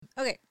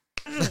Okay.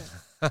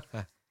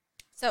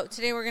 So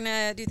today we're going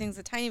to do things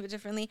a tiny bit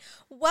differently.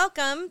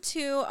 Welcome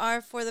to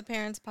our For the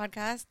Parents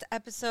podcast,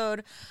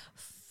 episode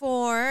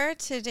 4.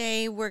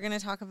 Today we're going to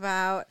talk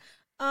about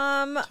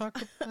a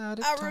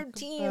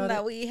routine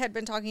that we had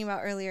been talking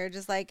about earlier,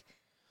 just like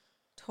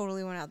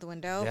totally went out the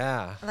window.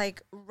 Yeah.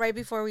 Like right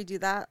before we do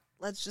that,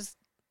 let's just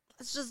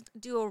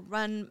do a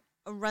run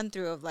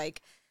through of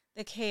like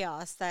the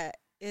chaos that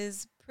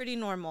is pretty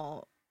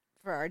normal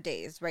for our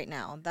days right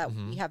now that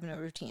we have no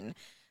routine.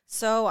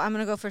 So I'm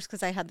going to go first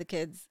because I had the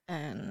kids,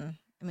 and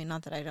I mean,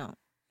 not that I don't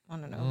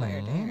want to know about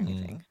your day or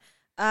anything.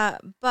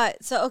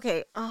 But so,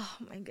 okay. Oh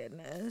my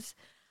goodness.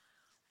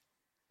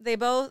 They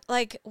both,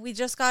 like, we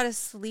just got a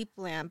sleep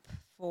lamp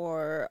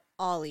for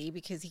Ollie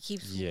because he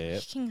keeps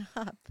waking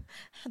up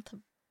at the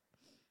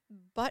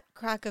butt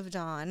crack of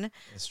dawn,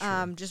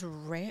 just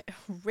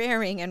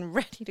raring and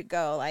ready to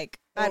go. Like,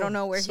 I don't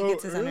know where he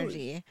gets his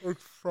energy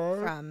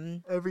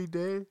from. Every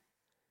day.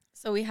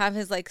 So we have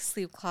his, like,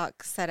 sleep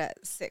clock set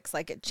at 6.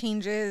 Like, it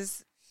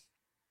changes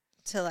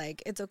to,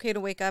 like, it's okay to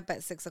wake up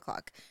at 6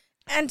 o'clock.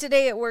 And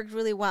today it worked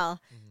really well.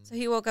 So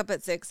he woke up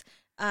at 6.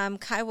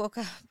 Kai woke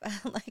up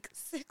at, like,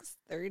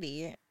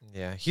 6:30.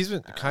 Yeah,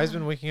 Kai's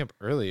been waking up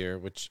earlier,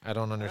 which I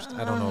don't understand.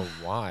 I don't know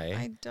why.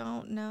 I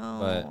don't know.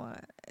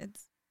 But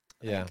it's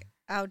yeah, like,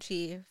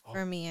 ouchie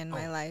for me in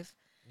my life.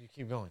 You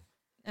keep going.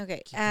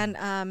 Okay.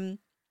 And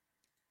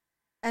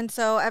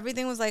so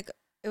everything was like,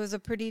 it was a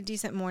pretty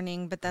decent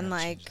morning, but then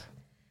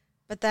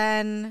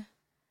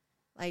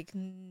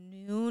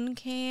noon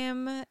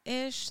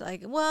came-ish,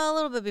 like, well, a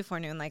little bit before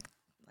noon, like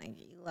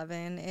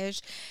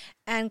 11-ish.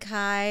 And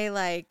Kai,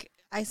 like,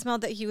 I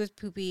smelled that he was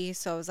poopy,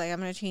 so I was like,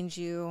 I'm going to change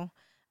you.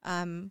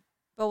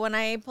 But when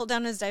I pulled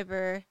down his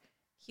diaper,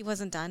 he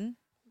wasn't done.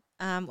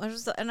 And I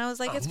was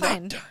like, it's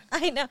fine. Done.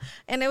 I know.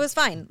 And it was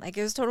fine. Like,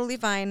 it was totally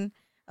fine.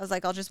 I was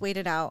like, I'll just wait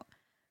it out.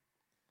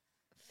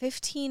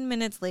 15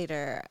 minutes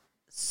later,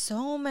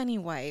 so many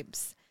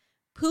wipes,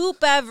 poop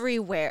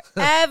everywhere.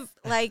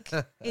 Like,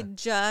 it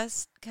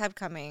just kept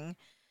coming.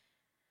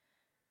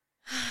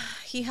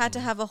 He had to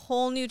have a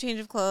whole new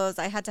change of clothes.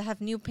 I had to have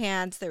new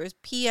pants. There was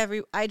pee that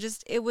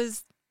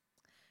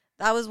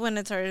was when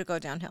it started to go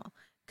downhill.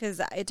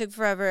 Because it took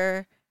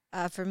forever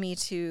for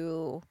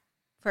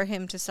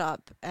him to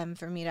stop and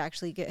for me to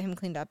actually get him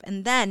cleaned up.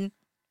 And then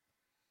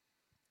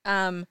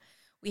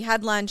we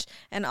had lunch,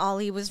 and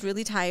Ollie was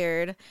really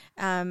tired,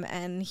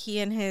 and he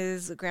and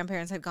his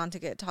grandparents had gone to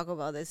get Taco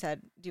Bell. They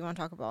said, do you want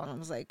Taco Bell? And I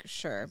was like,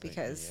 sure,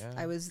 because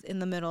I was in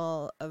the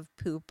middle of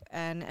poop.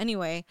 And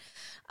anyway,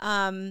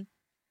 I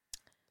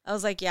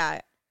was like,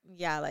 yeah,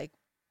 like,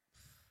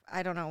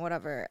 I don't know,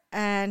 whatever.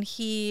 And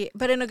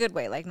but in a good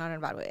way, like, not in a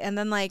bad way. And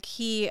then, like,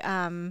 he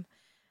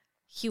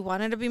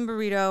wanted a bean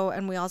burrito,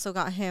 and we also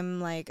got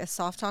him, like, a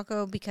soft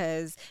taco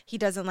because he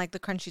doesn't like the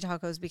crunchy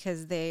tacos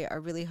because they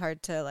are really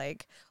hard to,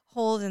 like,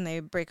 hold and they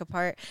break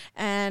apart.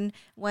 And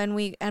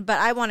but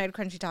I wanted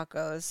crunchy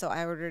tacos, so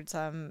I ordered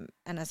some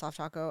and a soft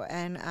taco.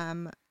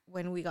 And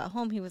when we got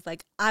home, he was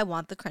like, I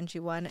want the crunchy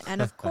one.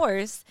 And of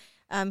course,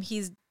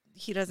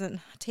 he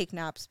doesn't take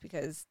naps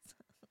because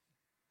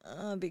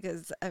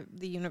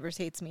the universe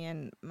hates me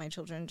and my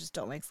children just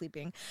don't like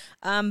sleeping.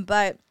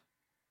 But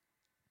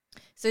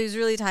so he was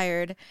really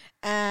tired,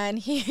 and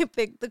he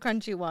picked the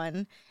crunchy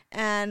one,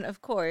 and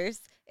of course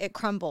it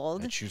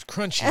crumbled. I choose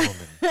crunchy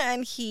woman.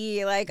 And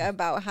he, like,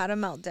 about had a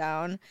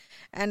meltdown,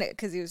 and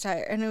because he was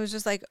tired, and it was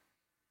just like,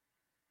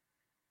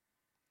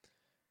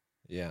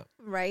 yeah,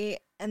 right.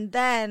 And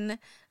then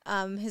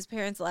his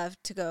parents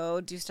left to go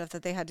do stuff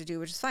that they had to do,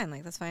 which is fine.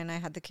 Like, that's fine. I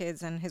had the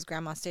kids, and his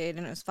grandma stayed,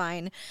 and it was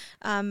fine.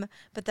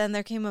 But then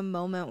there came a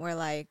moment where,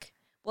 like,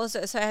 well,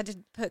 so I had to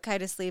put Kai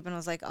to sleep, and I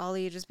was like,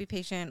 Ollie, just be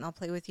patient. I'll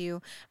play with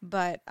you.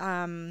 But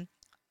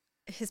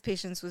his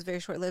patience was very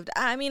short-lived.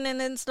 I mean, and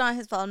it's not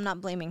his fault. I'm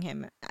not blaming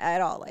him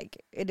at all.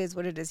 Like, it is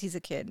what it is. He's a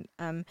kid.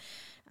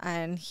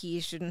 And he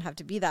shouldn't have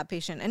to be that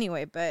patient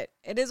anyway, but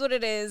it is what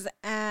it is.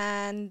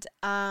 And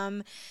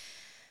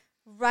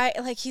right,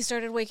 like, he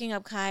started waking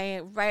up Kai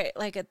right,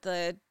 like, at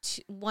the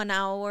 1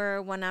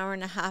 hour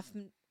and a half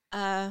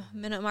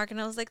minute mark, and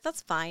I was like,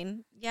 that's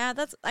fine. Yeah,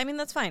 that's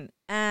fine.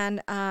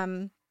 And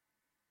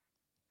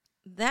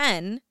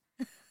then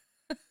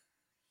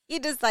he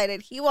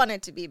decided he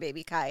wanted to be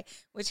baby Kai,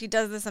 which he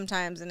does this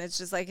sometimes, and it's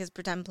just like his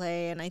pretend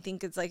play, and I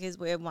think it's like his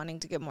way of wanting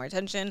to get more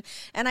attention.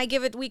 And we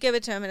give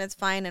it to him, and it's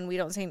fine, and we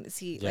don't say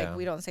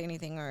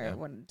anything or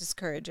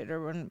discourage it,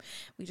 or when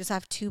we just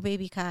have 2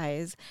 baby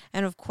Kais,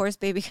 and of course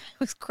baby Kai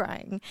was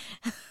crying.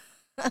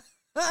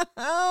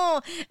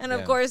 And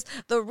of course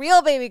the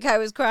real baby Kai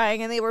was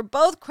crying, and they were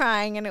both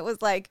crying, and it was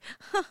like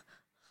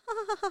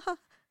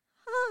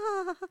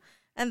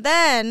and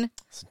then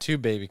so 2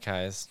 baby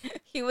Kais.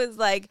 He was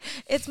like,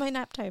 it's my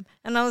nap time.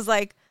 And I was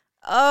like,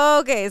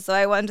 okay. So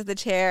I went to the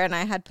chair, and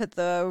I had put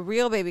the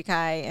real baby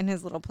Kai in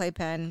his little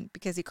playpen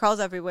because he crawls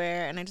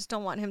everywhere, and I just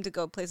don't want him to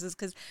go places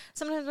because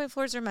sometimes my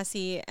floors are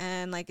messy,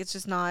 and, like, it's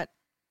just not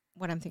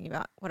what I'm thinking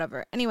about.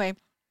 Whatever. Anyway,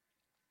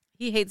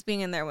 he hates being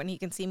in there when he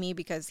can see me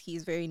because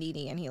he's very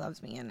needy and he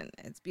loves me and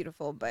it's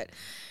beautiful. But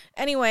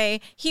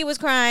anyway, he was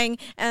crying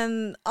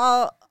and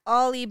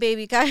Ollie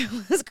baby Kai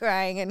was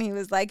crying and he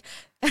was like,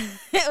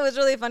 it was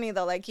really funny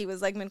though. Like he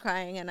was like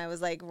crying and I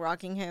was like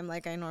rocking him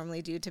like I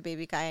normally do to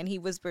baby Kai and he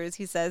whispers,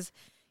 he says,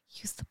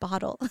 use the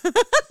bottle. And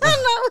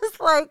I was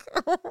like,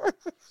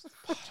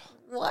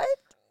 what?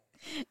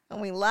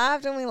 And we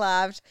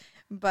laughed.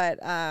 But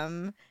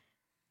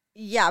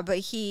yeah, but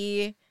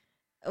he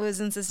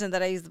was insistent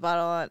that I use the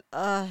bottle.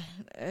 And,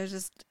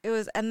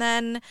 and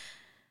then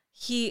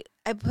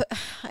I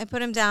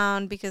put him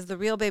down because the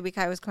real baby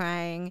Kai was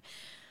crying.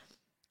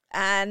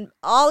 And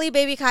Ollie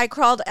baby Kai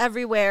crawled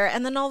everywhere.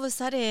 And then all of a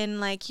sudden,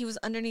 like, he was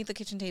underneath the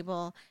kitchen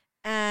table.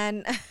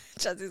 And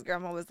Jesse's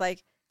grandma was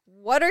like,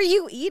 what are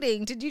you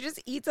eating? Did you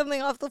just eat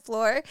something off the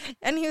floor?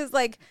 And he was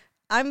like,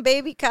 I'm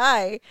baby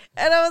Kai.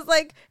 And I was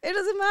like, it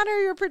doesn't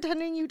matter. You're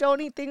pretending you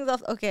don't eat things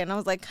off. Okay. And I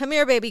was like, come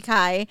here, baby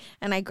Kai.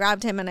 And I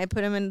grabbed him and I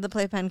put him in the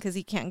playpen because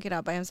he can't get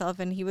out by himself.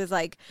 And he was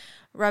like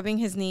rubbing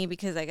his knee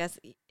because I guess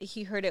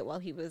he heard it while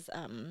he was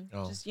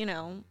just,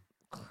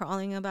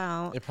 crawling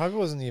about. It probably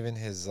wasn't even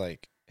his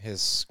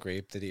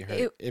scrape that he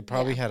hurt. It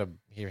probably he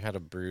had a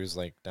bruise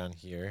like down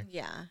here.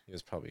 Yeah. He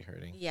was probably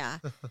hurting. Yeah.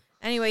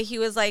 Anyway, he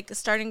was like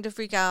starting to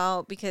freak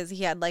out because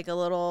he had like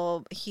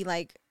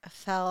he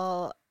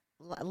fell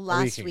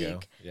last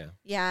week.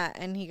 Yeah,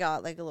 and he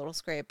got like a little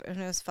scrape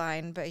and it was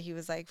fine, but he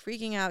was like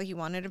freaking out. He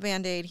wanted a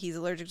Band-Aid. He's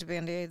allergic to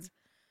Band-Aids.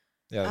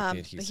 Yeah,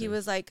 but he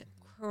was like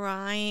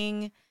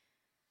crying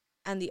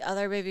and the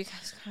other baby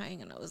was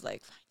crying and I was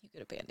like, fine, you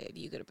get a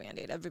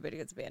Band-Aid. Everybody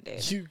gets a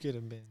Band-Aid. You get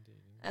a Band-Aid.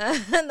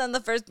 And then the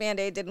first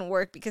Band-Aid didn't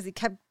work because he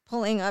kept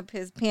pulling up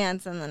his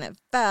pants and then it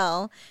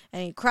fell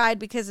and he cried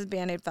because his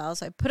Band-Aid fell.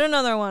 So I put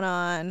another one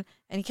on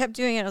and he kept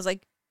doing it. I was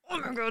like, oh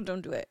my God,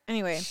 don't do it.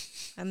 Anyway,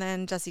 and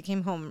then Jessie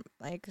came home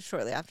like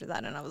shortly after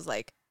that and I was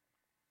like.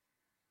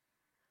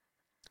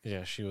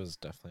 Yeah, she was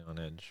definitely on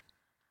edge.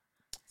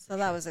 So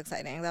that was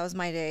exciting. That was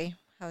my day.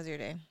 How was your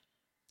day?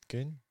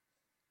 Good.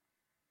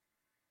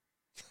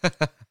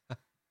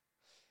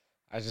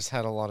 I just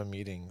had a lot of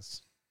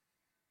meetings.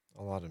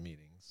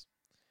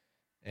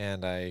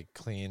 And I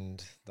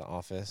cleaned the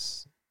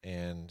office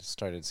and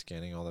started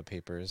scanning all the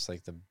papers,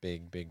 like the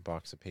big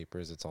box of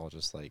papers. It's all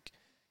just like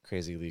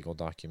crazy legal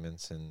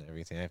documents and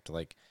everything. I have to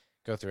like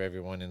go through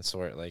everyone and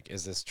sort like,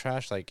 is this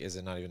trash? Like, is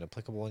it not even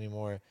applicable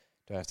anymore?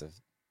 Do I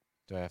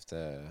have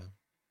to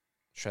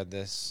shred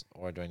this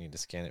or do I need to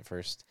scan it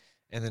first?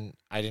 And then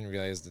I didn't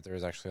realize that there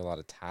was actually a lot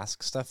of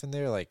task stuff in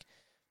there. Like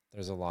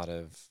there's a lot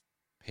of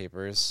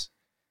papers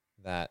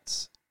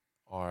that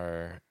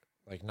are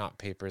like not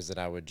papers that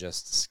I would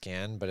just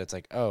scan, but it's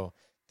like, oh,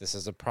 this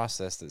is a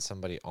process that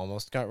somebody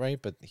almost got right,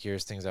 but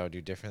here's things I would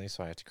do differently,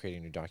 so I have to create a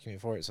new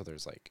document for it. So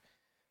there's like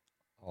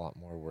a lot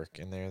more work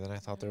in there than I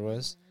thought there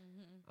was.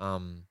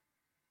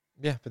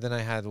 Yeah, but then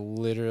I had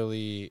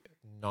literally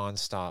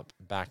nonstop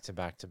back to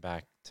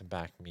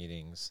back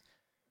meetings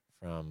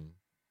from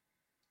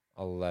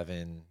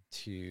 11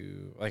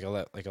 to like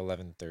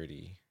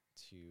 11:30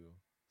 to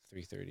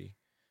 3:30.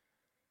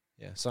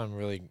 Yeah, so I'm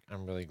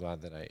really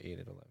glad that I ate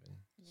at 11.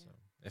 Yeah. So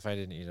if I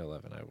didn't eat at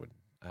 11, I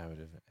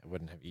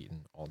wouldn't have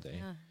eaten all day.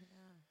 Yeah.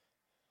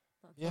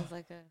 That sounds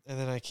like and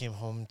then I came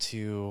home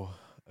to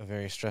a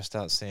very stressed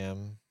out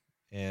Sam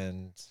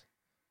and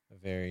a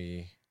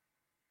very,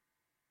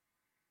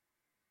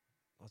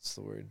 what's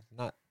the word?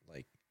 Not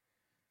like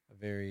a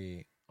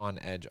very on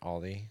edge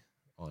Ollie.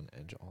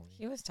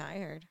 He was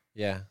tired.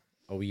 Yeah.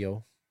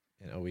 OEO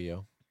and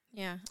OEO.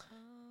 Yeah.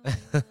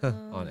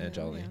 On edge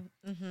Ollie.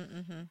 Yeah.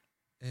 Mm-hmm.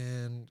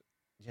 And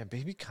yeah,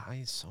 baby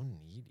Kai is so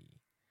needy.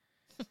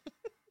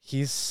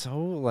 He's so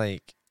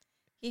like.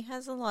 He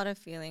has a lot of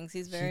feelings.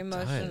 He's very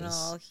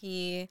emotional.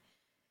 Does.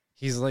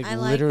 He's like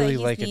literally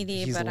like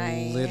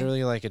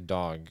literally like a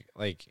dog.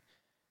 Like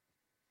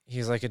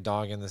he's like a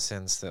dog in the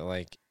sense that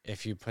like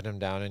if you put him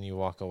down and you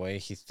walk away,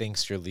 he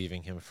thinks you're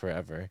leaving him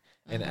forever,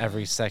 and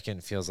every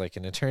second feels like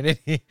an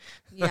eternity.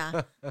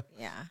 Yeah.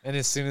 And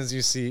as soon as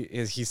he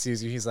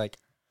sees you, he's like,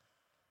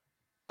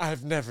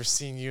 I've never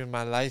seen you in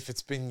my life.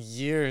 It's been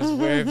years.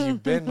 Where have you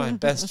been, my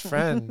best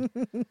friend?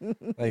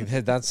 Like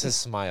that's his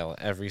smile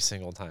every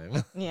single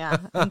time. Yeah,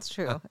 it's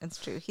true. It's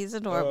true. He's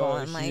adorable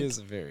and like he is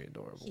very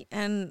adorable.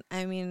 And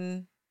I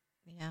mean,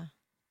 yeah.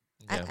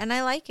 And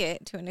I like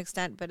it to an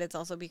extent, but it's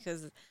also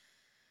because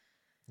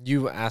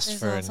you asked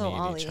for a needy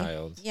Ollie.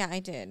 Child. Yeah, I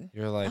did.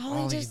 You're like,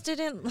 Ollie just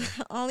didn't.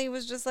 Ollie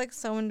was just like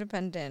so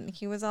independent.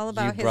 He was all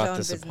about his own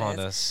business. You brought this upon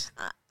us.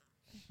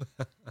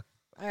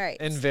 All right.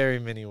 In very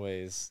many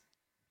ways.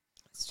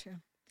 It's true.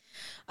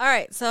 All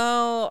right.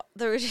 So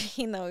the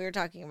routine that we were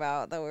talking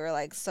about, that we were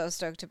like so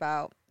stoked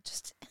about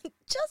just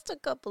a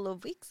couple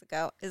of weeks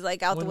ago, is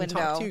like out the window.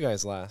 When we talked to you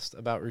guys last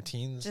about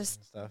routines just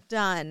and stuff.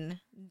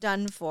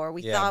 Done for.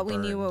 We thought we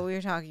knew what we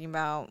were talking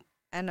about.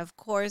 And of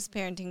course,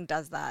 parenting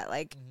does that.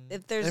 Like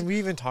if there's, and we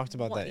even talked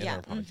about that in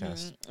our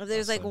podcast. If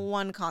there's like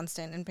one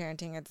constant in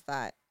parenting, it's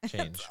that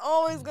change. It's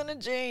always gonna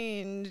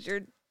change.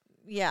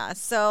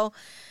 So,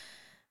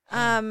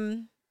 yeah,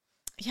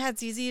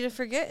 it's easy to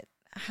forget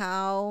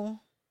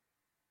how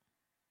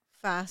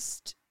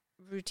fast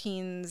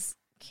routines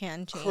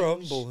can change.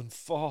 Crumble and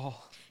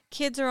fall.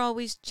 Kids are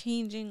always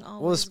changing,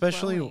 always Well,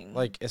 especially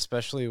growing.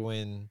 especially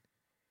when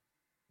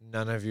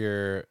none of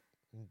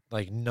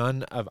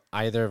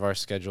either of our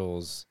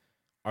schedules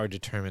are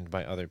determined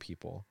by other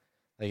people.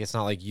 Like, it's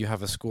not like you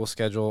have a school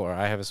schedule or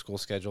I have a school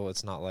schedule.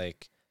 It's not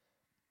like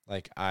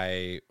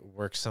I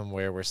work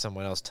somewhere where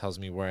someone else tells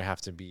me where I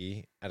have to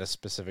be at a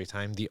specific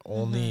time. The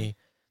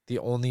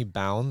only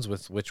bounds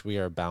with which we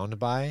are bound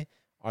by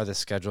are the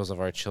schedules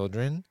of our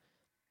children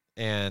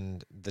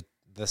and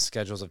the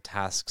schedules of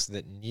tasks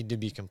that need to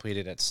be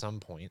completed at some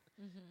point,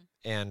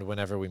 and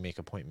whenever we make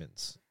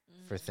appointments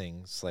for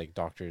things like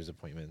doctor's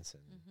appointments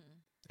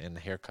and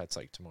haircuts,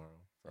 like tomorrow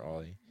for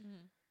Ollie.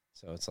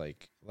 So it's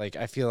like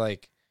I feel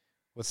like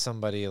with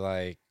somebody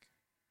like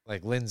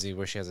Lindsay,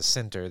 where she has a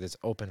center that's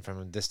open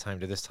from this time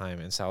to this time,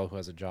 and Sal, who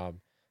has a job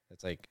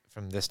that's like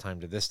from this time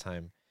to this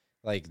time,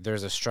 like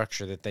there's a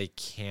structure that they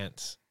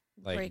can't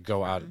like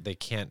they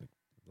can't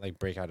like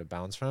break out of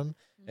bounds from.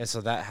 And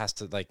so that has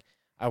to like,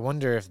 I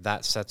wonder if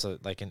that sets an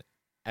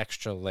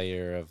extra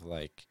layer of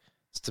like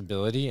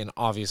stability, and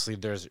obviously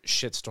there's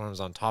shit storms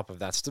on top of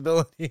that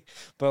stability.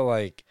 But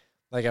like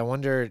I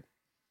wonder,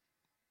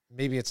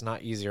 maybe it's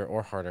not easier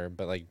or harder,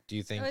 but like, do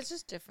you think? No, it's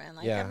just different.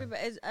 Like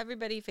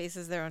everybody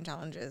faces their own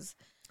challenges.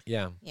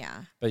 Yeah.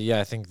 Yeah. But yeah,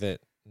 I think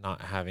that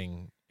not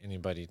having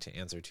anybody to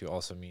answer to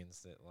also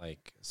means that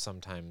like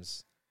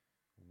sometimes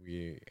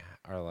we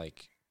are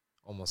like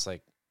almost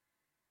like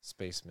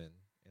spacemen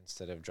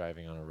instead of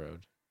driving on a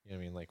road. You know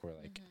what I mean? Like we're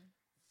like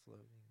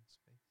floating in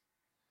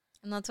space.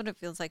 And that's what it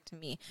feels like to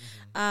me.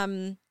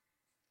 Mm-hmm.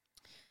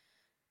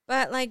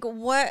 But like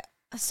what,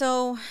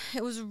 so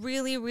it was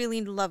really,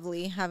 really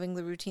lovely having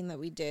the routine that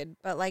we did.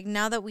 But like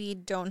now that we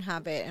don't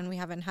have it and we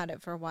haven't had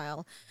it for a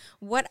while,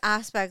 what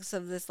aspects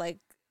of this like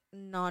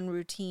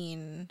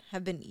non-routine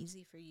have been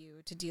easy for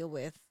you to deal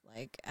with,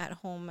 like at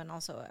home and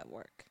also at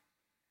work?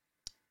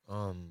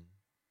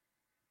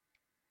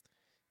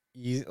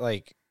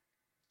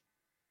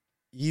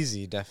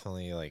 Easy,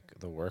 definitely, like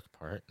the work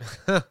part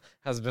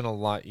has been a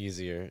lot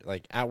easier.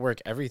 Like at work,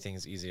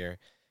 everything's easier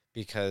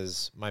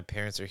because my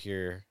parents are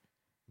here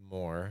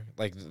more.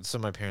 Like, so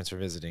my parents are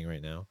visiting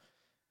right now,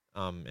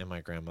 and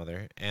my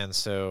grandmother. And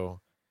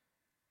so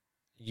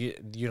you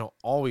don't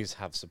always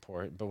have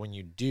support, but when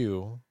you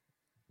do,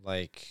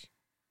 like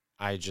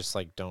I just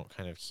like don't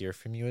kind of hear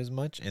from you as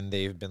much. And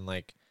they've been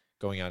like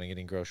going out and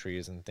getting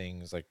groceries and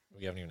things. Like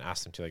we haven't even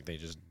asked them to, like they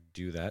just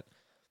do that.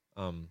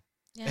 Yeah,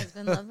 it's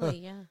been lovely.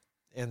 Yeah.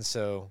 And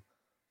so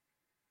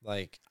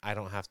like I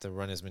don't have to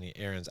run as many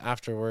errands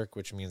after work,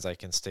 which means I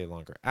can stay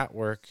longer at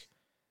work.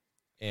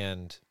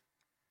 And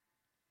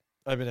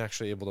I've been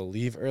actually able to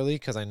leave early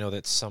because I know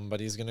that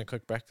somebody's going to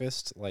cook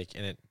breakfast, like,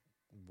 and it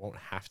won't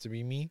have to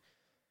be me.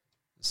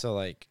 So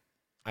like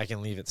I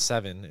can leave at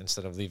 7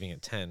 instead of leaving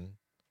at 10,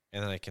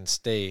 and then I can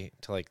stay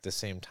till like the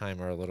same time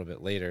or a little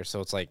bit later.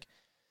 So it's like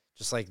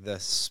just like the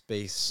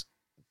space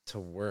to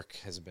work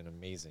has been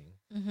amazing.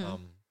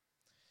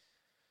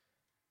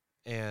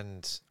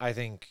 And I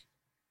think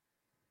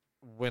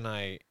when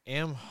I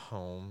am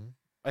home,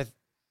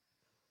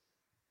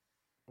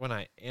 when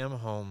I am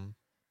home,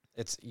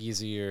 it's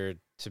easier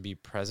to be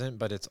present,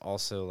 but it's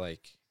also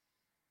like,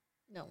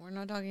 no, we're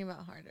not talking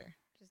about harder,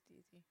 just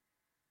easy.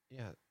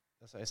 Yeah,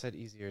 that's why I said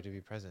easier to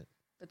be present.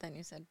 But then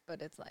you said,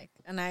 but it's like,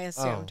 and I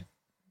assumed,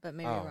 but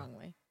maybe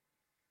wrongly.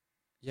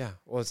 Yeah,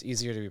 well, it's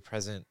easier to be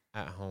present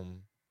at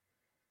home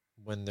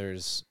when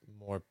there's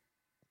more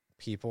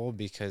people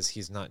because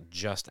he's not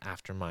just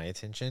after my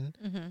attention.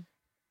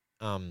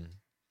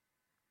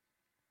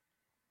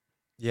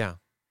 Yeah,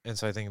 and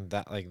so I think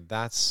that like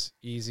that's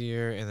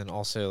easier, and then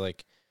also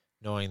like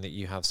knowing that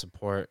you have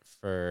support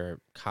for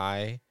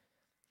Kai.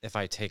 If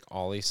I take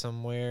Ollie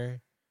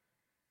somewhere,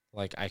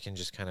 like I can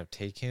just kind of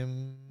take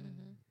him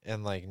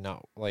and like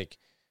not like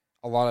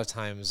a lot of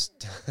times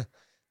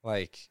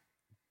like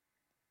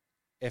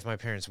if my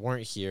parents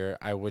weren't here,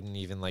 I wouldn't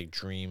even like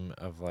dream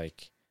of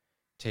like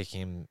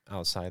taking him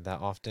outside that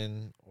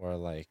often or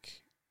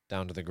like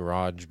down to the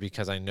garage,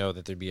 because I know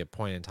that there'd be a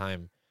point in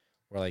time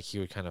where like he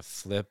would kind of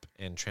flip,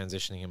 and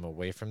transitioning him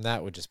away from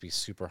that would just be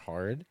super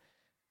hard.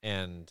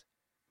 And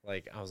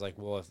like I was like,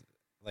 well, if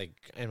like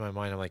in my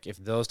mind I'm like, if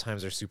those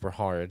times are super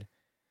hard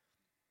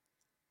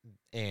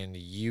and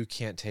you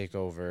can't take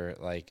over,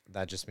 like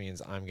that just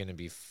means I'm going to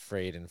be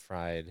frayed and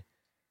fried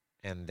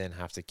and then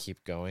have to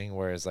keep going.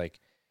 Whereas like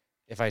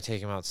if I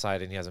take him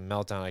outside and he has a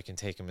meltdown, I can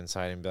take him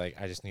inside and be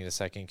like, I just need a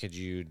second. Could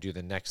you do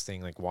the next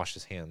thing, like wash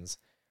his hands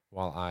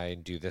while I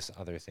do this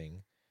other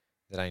thing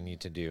that I need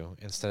to do,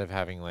 instead of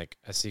having like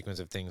a sequence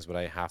of things, but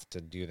I have to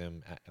do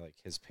them at like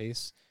his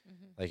pace.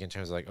 Like in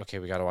terms of like, okay,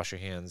 we got to wash your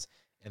hands.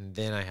 And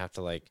then I have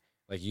to like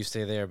you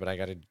stay there, but I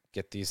got to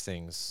get these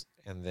things.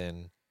 And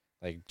then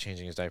like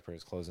changing his diaper,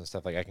 his clothes and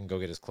stuff. Like I can go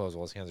get his clothes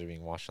while his hands are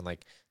being washed. And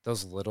like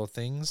those little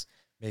things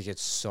make it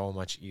so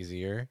much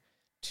easier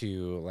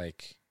to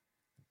like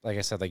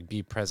I said, like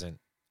be present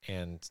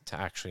and to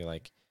actually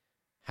like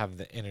have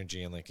the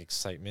energy and like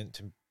excitement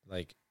to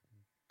like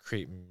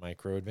create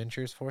micro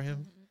adventures for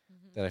him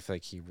Mm-hmm. that I feel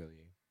like he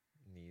really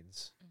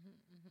needs.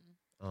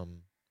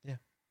 Yeah.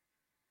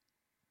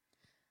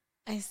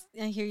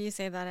 I hear you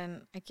say that,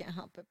 and I can't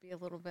help but be a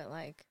little bit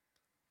like,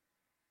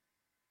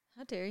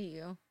 how dare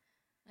you?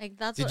 Like,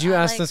 that's Did what you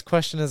I ask like. this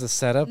question as a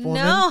setup,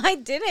 woman? No, I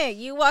didn't.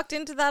 You walked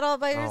into that all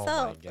by Oh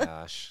yourself. my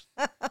gosh.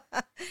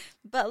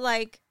 But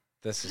like,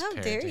 This is how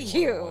dare parenting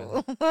you?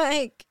 101.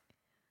 Like,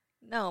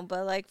 no,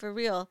 but like for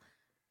real,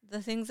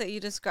 the things that you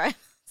describe,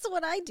 that's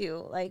what I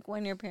do. Like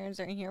when your parents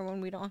aren't here,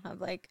 when we don't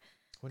have like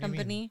What do you mean?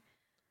 company,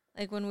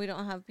 like when we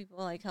don't have people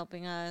like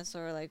helping us,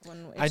 or like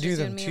when it's I do just you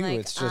them and me, too. like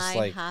It's just I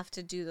like have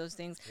to do those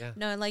things. yeah.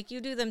 No, like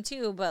you do them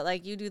too, but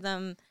like you do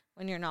them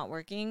when you're not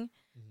working.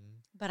 Mm-hmm.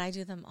 But I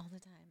do them all the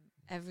time,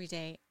 every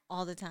day,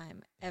 all the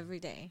time, every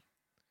day,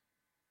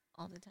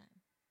 all the time.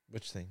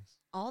 Which things?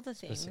 All the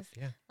things.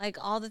 Yeah. Like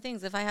all the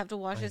things. If I have to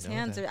wash I his know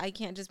hands, that. I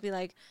can't just be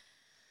like,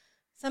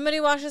 somebody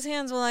wash his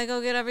hands while I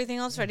go get everything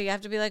else Yeah. ready. You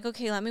have to be like,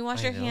 okay, let me wash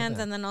I your know hands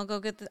that. and then I'll go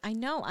get the. I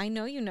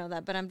know you know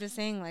that, but I'm just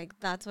saying, like,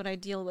 that's what I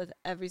deal with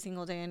every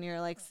single day. And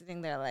you're like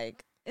sitting there,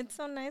 like, it's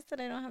so nice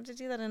that I don't have to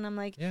do that. And I'm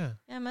like, Yeah.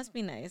 yeah, it must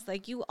be nice.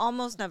 Like, you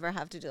almost never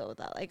have to deal with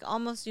that. Like,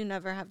 almost you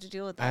never have to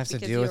deal with that. I have to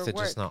because deal with your it,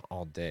 just work. not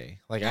all day.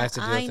 Like Yeah, I have to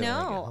deal with it when I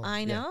get know, home. I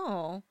Yeah.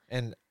 know.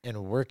 And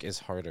work is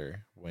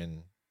harder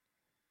when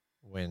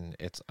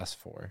it's us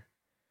four.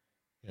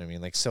 You know what I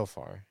mean? Like so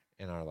far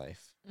in our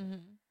life, Mm-hmm.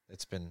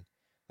 it's been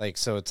like,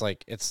 so it's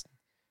like, it's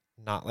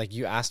not like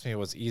you asked me it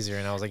was easier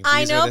and I was like, I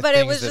these are know, the but it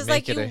things was that just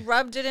make like you it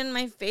rubbed it in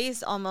my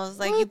face almost.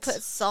 Like you What?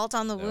 put salt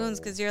on the wounds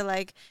No. because you're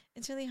like,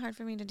 it's really hard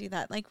for me to do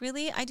that. Like,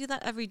 really? I do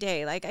that every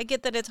day. Like, I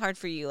get that it's hard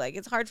for you. Like,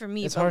 it's hard for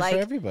me. it's but hard like, for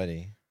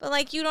everybody. but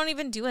like, you don't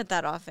even do it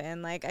that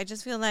often. Like, I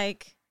just feel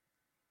like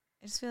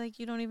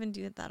you don't even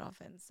do it that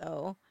often.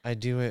 So, I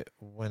do it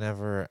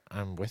whenever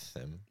I'm with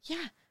them.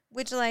 yeah.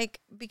 Which, like,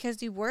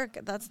 because you work,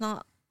 that's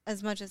not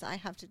as much as I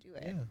have to do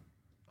it. Yeah.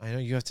 I know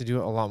you have to do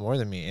it a lot more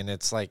than me. And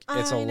it's like,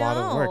 it's a I lot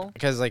of know. work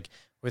because like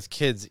with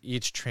kids,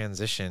 each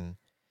transition,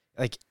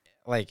 like,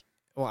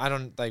 well, I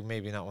don't like,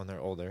 maybe not when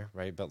they're older,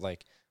 right? But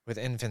like with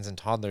infants and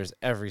toddlers,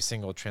 every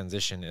single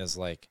transition is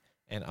like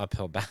an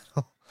uphill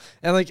battle.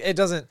 And like, it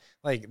doesn't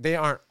like, they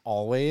aren't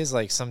always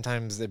like,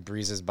 sometimes it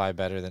breezes by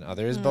better than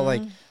others, but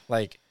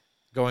like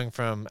going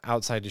from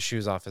outside to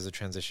shoes off is a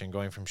transition,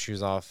 going from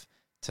shoes off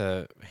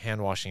to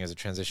hand washing as a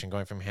transition,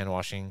 going from hand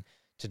washing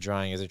to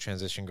drying as a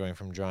transition, going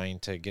from drying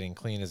to getting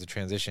clean as a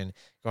transition,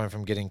 going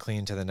from getting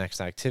clean to the next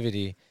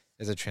activity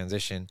is a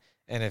transition.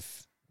 And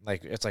if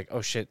like, it's like,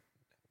 oh shit,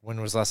 when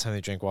was the last time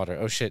they drank water?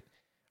 Oh shit,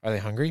 are they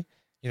hungry?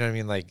 You know what I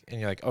mean? Like, and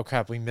you're like, oh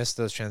crap, we missed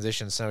those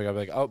transitions. So we gotta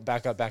be like, oh,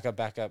 back up.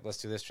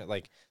 Let's do this.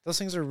 Like those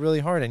things are really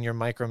hard. And you're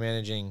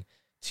micromanaging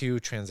two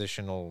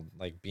transitional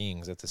like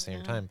beings at the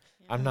same time.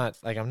 Yeah. I'm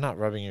not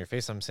rubbing in your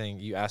face. I'm saying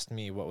you asked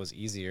me what was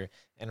easier.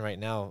 And right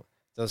now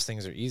those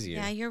things are easier.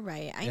 Yeah, you're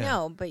right. I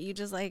know, but you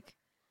just like,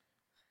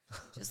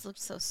 just looked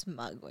so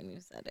smug when you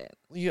said it.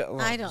 Yeah, well,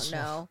 I don't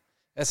know.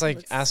 It's like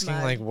Looks asking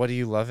smug. like, what do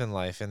you love in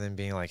life? And then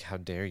being like, how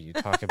dare you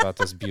talk about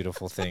those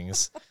beautiful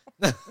things?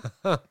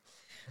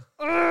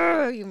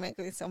 Oh, you make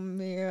me so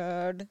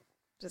mad.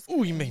 Just Ooh,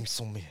 you kidding. make me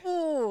so mad.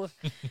 Ooh.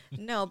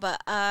 No,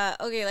 but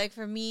okay, like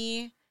for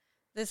me,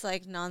 this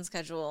like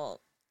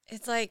non-schedule,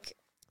 it's like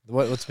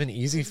What's been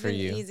easy it's for been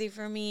you? easy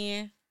for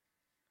me.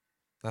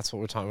 That's what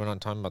we're talking. We're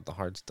not talking about the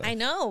hard stuff. I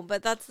know,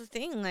 but that's the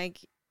thing. Like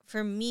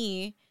for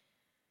me,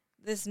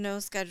 this no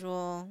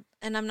schedule,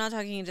 and I'm not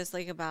talking just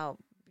like about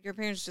your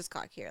parents just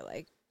got here.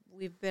 Like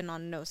we've been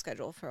on no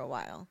schedule for a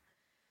while.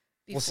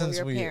 Well, since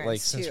your we parents like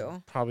since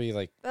too. probably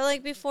like But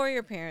like before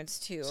your parents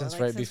too. since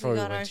like, right before we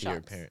got our went to your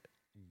shots. parent,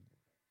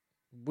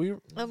 we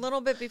A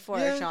little bit before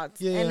our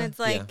shots. Yeah, and yeah, it's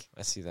like yeah,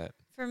 I see that.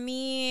 for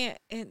me,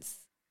 it's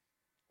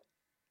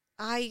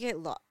I get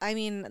I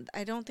mean,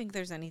 I don't think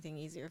there's anything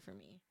easier for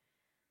me.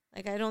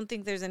 Like I don't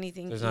think there's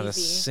anything There's easy. not a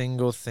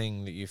single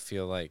thing that you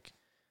feel like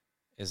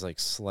is like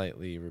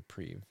slightly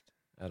reprieved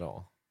at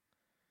all.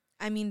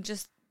 I mean,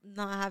 just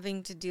not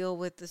having to deal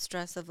with the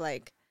stress of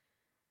like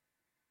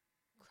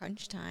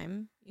crunch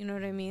time. You know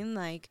what I mean?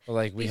 Like Or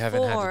like we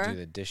haven't had to before- do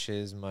the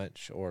dishes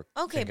much or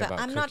okay, think but about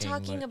I'm not cooking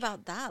talking much.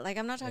 about that. Like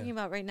I'm not talking Yeah.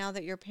 about right now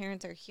that your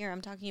parents are here.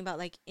 I'm talking about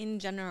like in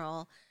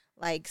general,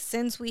 like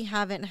since we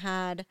haven't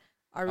had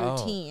our Oh.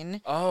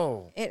 routine.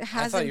 Oh, It I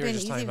hasn't thought you were been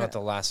just talking easy about for-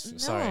 the last. No,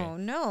 Sorry,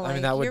 no. I mean,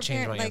 like, that would your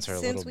change my like, answer a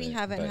since little we bit,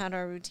 haven't but had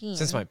our routine.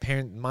 since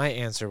my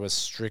answer was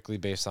strictly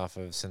based off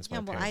of since yeah, my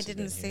well, parents. I have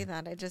didn't been say here.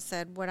 that. I just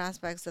said what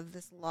aspects of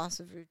this loss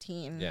of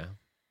routine. Yeah,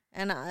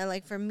 And I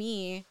like for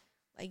me,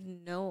 like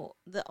no,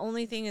 the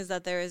only thing is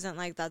that there isn't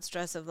like that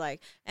stress of like,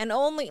 and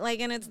only like,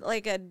 and it's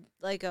like a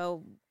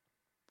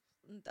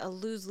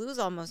lose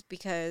almost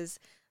because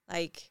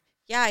like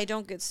yeah, I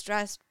don't get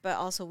stressed, but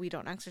also we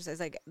don't exercise.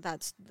 Like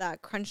that's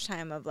that crunch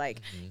time of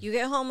like you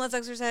get home, let's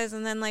exercise,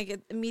 and then like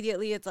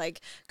immediately it's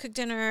like cook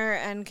dinner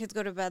and kids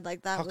go to bed.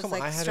 Like that How was come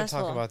like I had stressful.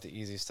 to talk about the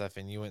easy stuff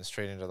and you went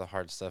straight into the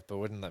hard stuff, but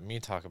wouldn't let me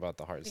talk about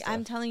the hard stuff?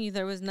 I'm telling you,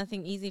 there was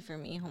nothing easy for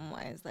me home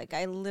wise. Like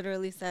I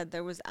literally said,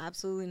 there was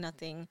absolutely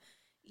nothing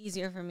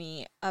easier for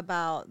me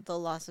about the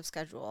loss of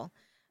schedule.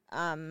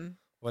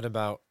 What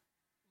about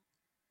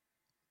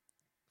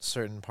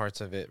certain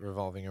parts of it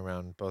revolving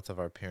around both of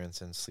our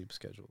parents and sleep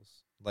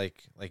schedules?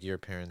 Like your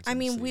parents. I and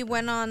mean, sleep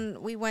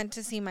we went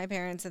to see my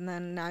parents, and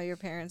then now your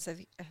parents have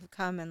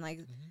come, and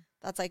like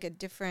that's like a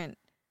different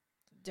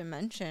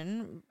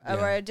dimension,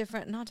 or a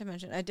different, not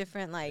dimension, a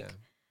different like. Yeah.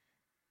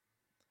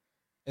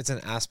 It's an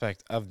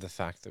aspect of the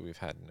fact that we've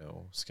had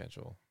no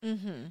schedule.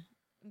 Mm-hmm.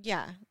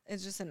 Yeah,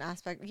 it's just an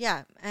aspect.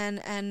 Yeah,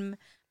 and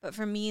but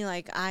for me,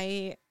 like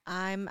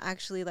I'm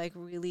actually like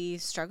really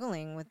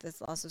struggling with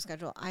this loss of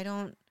schedule. I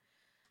don't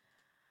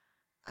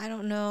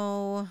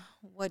know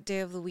what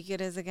day of the week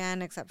it is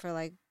again, except for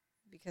like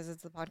because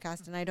it's the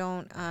podcast, and I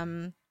don't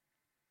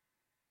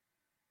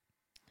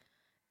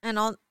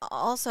and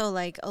also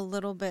like a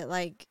little bit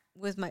like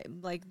with my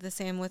like the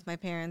same with my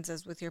parents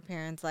as with your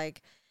parents.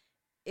 Like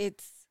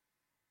it's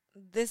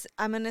this.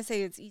 I'm gonna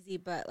say it's easy,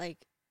 but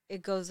like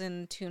it goes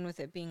in tune with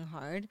it being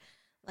hard.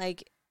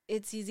 Like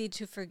it's easy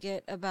to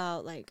forget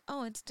about like,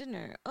 oh, it's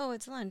dinner, oh,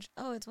 it's lunch,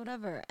 oh, it's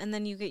whatever, and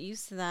then you get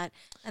used to that,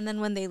 and then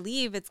when they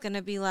leave, it's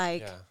gonna be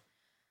like. Yeah.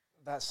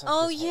 That stuff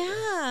Oh is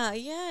harder.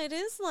 yeah, it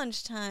is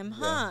lunchtime, Yeah.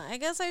 huh? I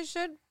guess I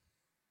should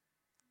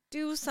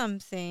do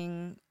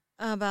something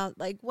about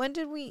like when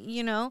did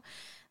we,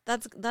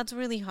 that's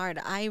really hard.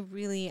 I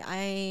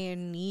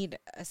need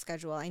a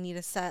schedule. I need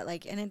a set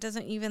like, and it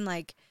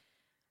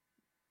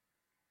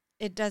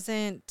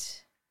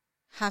doesn't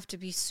have to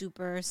be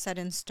super set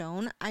in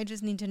stone. I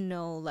just need to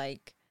know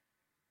like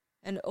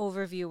an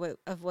overview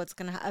of what's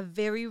gonna a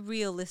very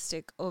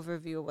realistic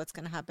overview of what's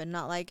gonna happen.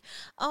 Not like,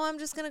 oh, I'm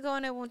just gonna go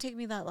and it won't take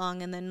me that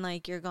long, and then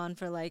like you're gone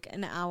for like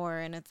an hour,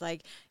 and it's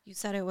like you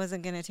said it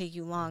wasn't gonna take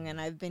you long,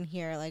 and I've been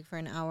here like for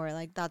an hour.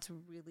 Like that's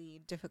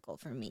really difficult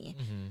for me.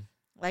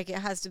 Like it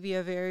has to be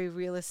a very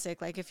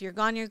realistic. Like if you're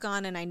gone, you're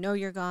gone, and I know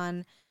you're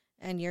gone,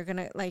 and you're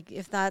gonna like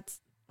if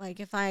that's like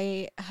if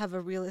I have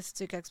a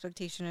realistic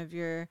expectation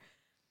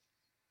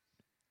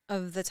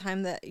of the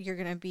time that you're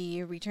gonna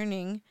be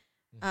returning,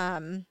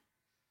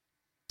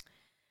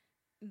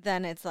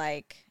 then it's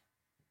like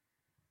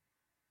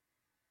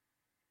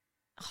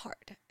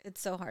hard.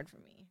 It's so hard for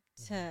me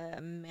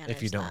to manage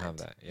if you don't have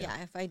that.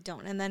 Yeah, if I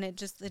don't. And then it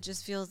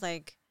just feels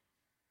like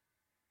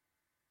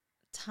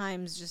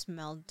times just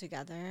meld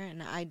together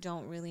and I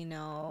don't really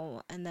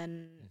know. And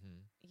then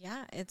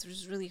yeah, it's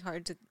just really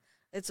hard to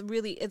it's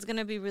going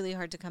to be really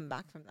hard to come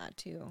back from that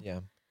too. Yeah.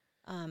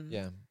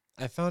 Yeah.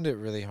 I found it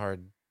really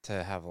hard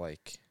to have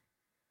like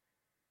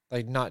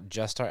not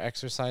just our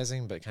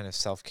exercising, but kind of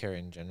self-care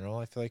in general.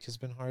 I feel like has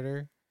been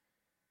harder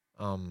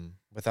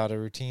without a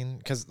routine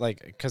cuz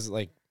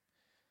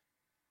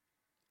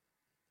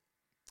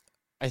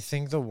I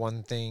think the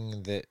one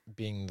thing that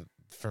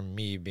for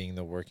me being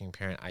the working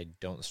parent I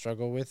don't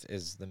struggle with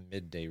is the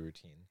midday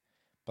routine.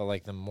 But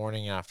like the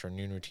morning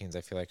afternoon routines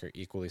I feel like are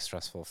equally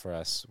stressful for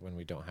us when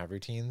we don't have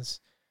routines.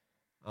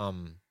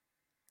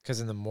 Cuz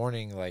in the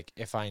morning like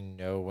if I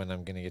know when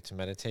I'm going to get to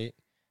meditate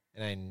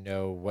and I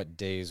know what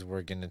days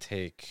we're going to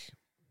take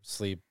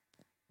sleep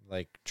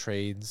like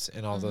trades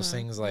and all those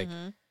things like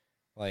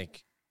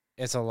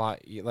it's a lot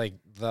like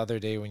the other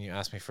day when you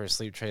asked me for a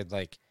sleep trade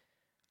like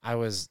I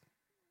was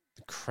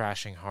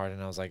crashing hard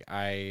and I was like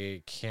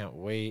I can't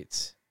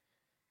wait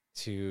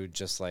to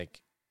just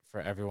like for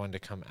everyone to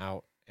come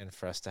out and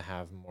for us to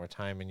have more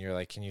time and you're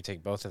like can you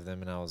take both of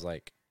them and I was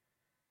like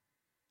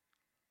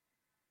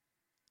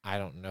I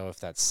don't know if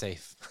that's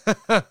safe.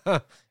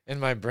 In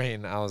my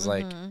brain I was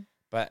like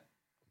but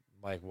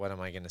like what am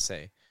I going to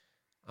say?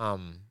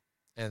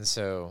 And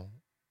so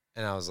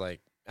and I was like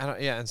I don't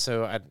and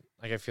so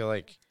I feel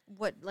like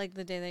what like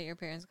the day that your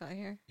parents got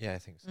here? Yeah, I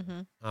think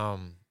so.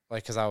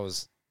 Like cuz I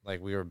was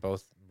like we were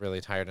both really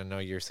tired. I know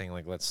you're saying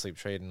like let's sleep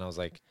trade and I was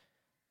like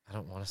I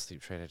don't want to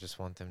sleep trade. I just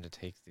want them to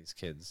take these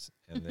kids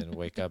and then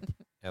wake up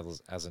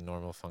as a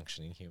normal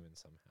functioning human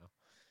somehow.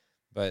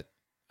 But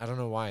I don't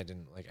know why I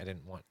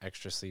didn't want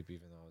extra sleep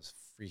even though I was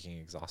freaking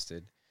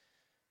exhausted.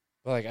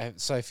 But like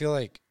I feel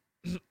like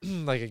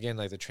like again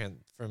like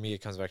for me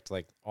it comes back to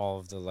like all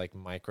of the like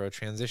micro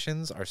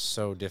transitions are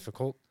so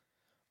difficult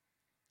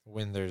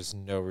when there's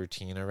no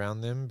routine around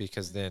them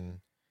because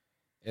then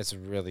it's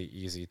really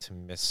easy to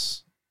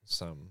miss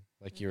some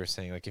like you were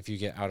saying like if you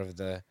get out of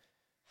the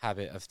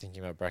habit of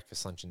thinking about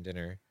breakfast lunch and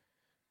dinner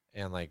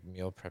and like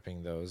meal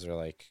prepping those or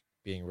like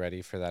being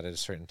ready for that at a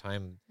certain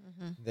time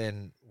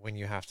then when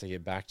you have to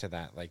get back to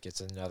that like it's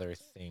another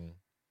thing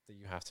that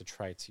you have to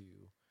try to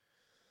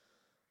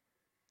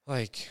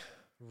like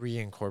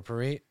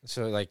reincorporate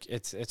so like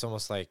it's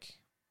almost like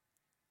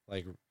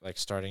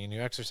starting a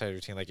new exercise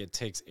routine like it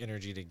takes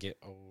energy to get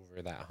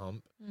over that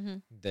hump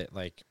that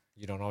like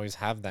you don't always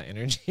have that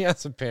energy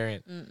as a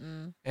parent.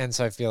 And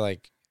so I feel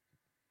like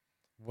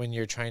when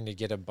you're trying to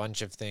get a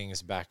bunch of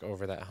things back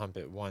over that hump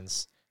at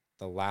once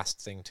the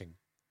last thing to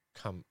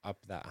come up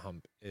that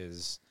hump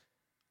is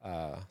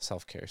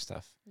self-care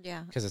stuff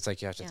because it's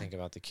like you have to think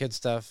about the kid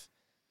stuff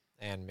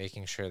and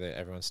making sure that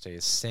everyone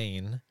stays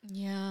sane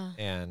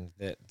and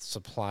that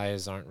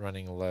supplies aren't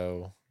running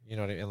low you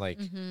know what I mean like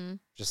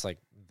just like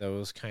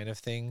those kind of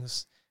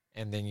things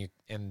and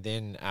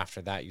then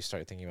after that you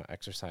start thinking about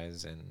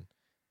exercise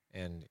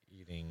and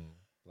eating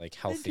like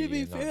healthy. And to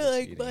be and not fair, just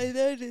like eating. by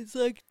then it's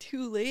like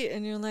too late,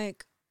 and you're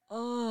like,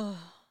 oh,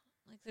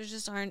 like there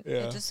just aren't.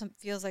 Yeah. It just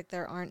feels like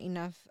there aren't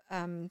enough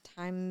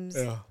times,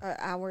 Yeah.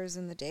 hours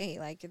in the day.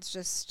 Like it's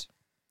just.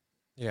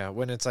 Yeah,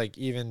 when it's like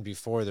even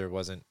before there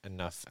wasn't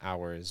enough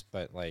hours,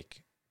 but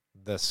like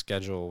the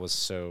schedule was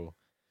so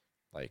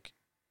like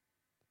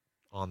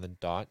on the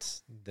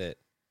dot that,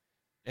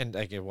 and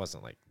like it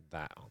wasn't like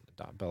that on the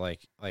dot, but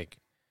like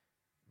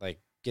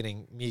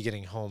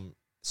getting home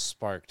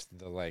sparked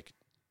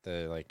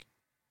the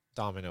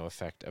domino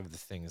effect of the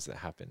things that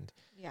happened.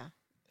 Yeah.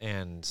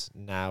 And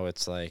now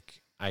it's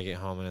like I get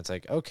home and it's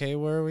like, okay,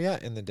 where are we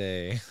at in the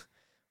day?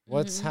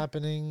 What's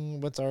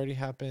happening? What's already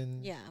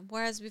happened? Yeah.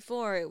 Whereas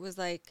before it was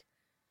like,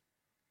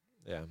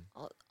 Yeah,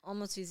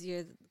 almost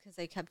easier because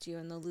I kept you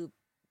in the loop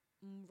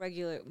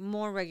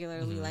more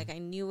regularly. Mhm. Like I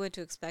knew what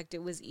to expect.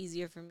 It was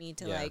easier for me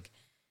to Yeah. like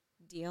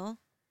deal.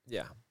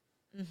 yeah.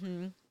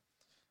 Mm-hmm.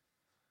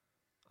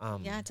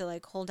 Yeah, to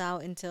like hold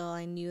out until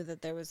I knew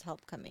that there was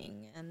help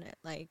coming and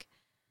like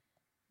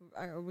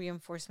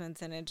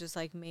reinforcements, and it just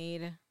like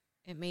made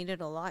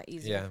it a lot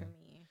easier Yeah. for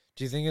me.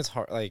 Do you think it's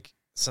hard? Like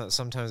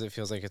sometimes it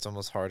feels like it's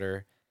almost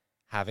harder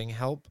having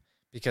help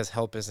because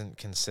help isn't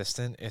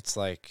consistent. It's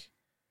like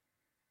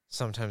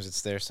sometimes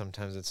it's there,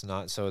 sometimes it's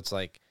not. So it's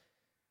like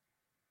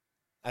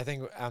I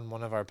think on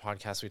one of our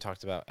podcasts we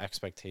talked about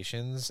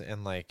expectations,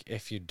 and like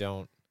if you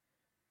don't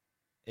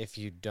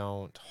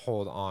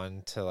hold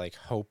on to like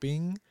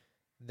hoping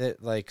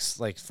that like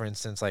for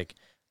instance, like,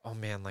 oh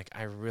man, like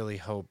I really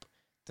hope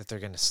that they're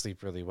going to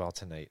sleep really well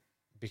tonight,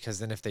 because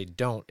then if they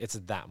don't, it's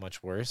that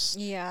much worse.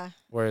 Yeah.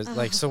 Whereas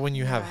like, so when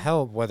you have Yeah.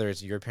 help, whether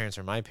it's your parents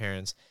or my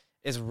parents,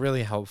 is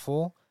really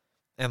helpful.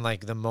 And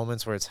like the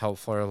moments where it's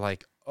helpful are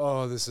like,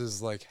 oh, this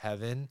is like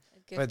heaven.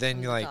 But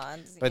then you like,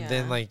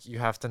 then like you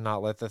have to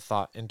not let the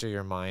thought enter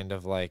your mind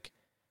of like,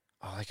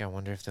 oh, like I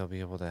wonder if they'll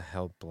be able to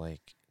help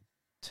like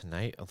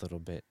tonight a little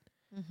bit.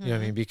 You know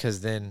what I mean?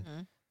 Because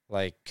then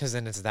because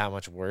then it's that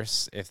much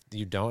worse if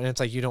you don't. And it's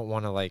like you don't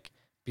want to like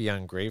be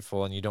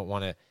ungrateful, and you don't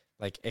want to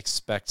like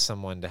expect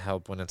someone to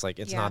help when it's like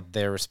it's not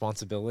their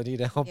responsibility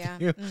to help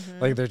you.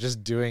 Like they're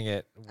just doing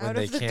it when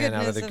they can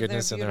out of the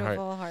goodness in their heart.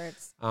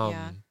 Hearts.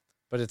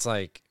 But it's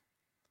like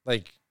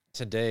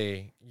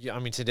today, I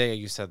mean today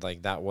you said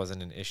like that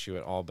wasn't an issue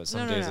at all, but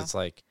some days it's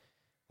like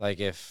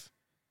if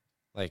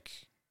like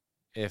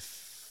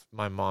if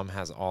my mom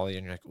has Ollie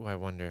and you're like, oh, I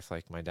wonder if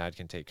like my dad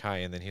can take Kai,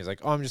 and then he's like,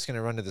 oh, I'm just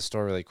gonna run to the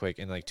store really quick,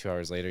 and like 2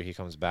 hours later he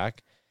comes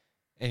back,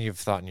 and you've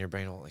thought in your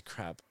brain, oh, like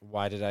crap,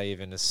 why did I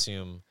even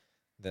assume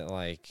that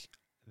like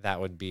that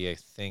would be a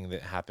thing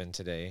that happened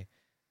today?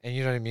 And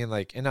you know what I mean?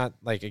 Like, and not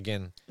like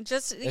again,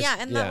 just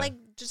that like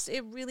just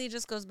it really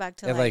just goes back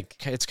to like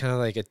it's kind of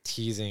like a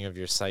teasing of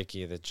your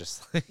psyche that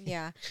just like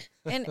yeah.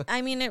 And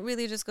I mean it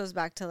really just goes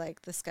back to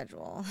like the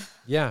schedule.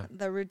 Yeah.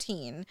 The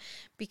routine,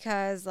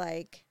 because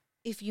like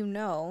if you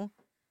know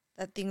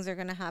that things are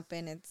going to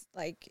happen, it's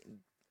like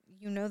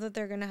you know that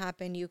they're going to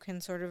happen, you can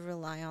sort of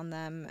rely on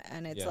them,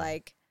 and it's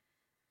like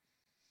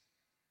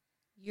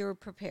you're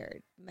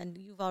prepared and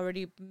you've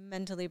already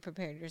mentally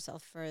prepared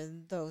yourself for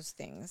those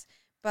things.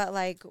 But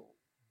like,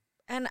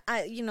 and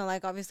I,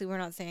 like obviously we're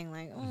not saying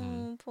like,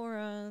 oh, poor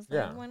us.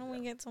 Like, why don't we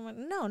get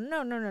someone? No.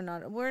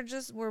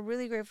 We're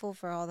really grateful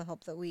for all the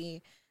help that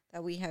we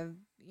have,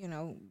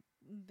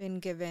 been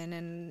given,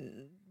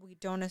 and we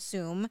don't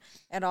assume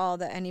at all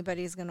that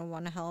anybody's gonna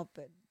want to help.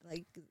 But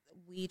like,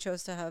 we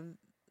chose to have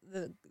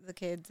the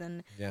kids,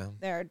 and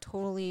they're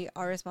totally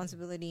our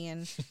responsibility,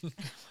 and we're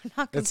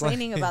not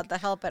complaining about the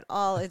help at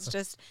all. It's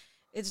just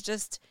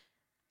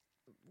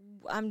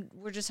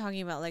we're just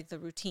talking about like the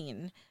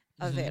routine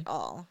of it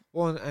all.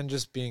 Well, and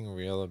just being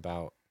real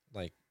about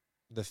like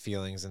the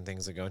feelings and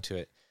things that go into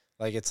it.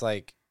 Like it's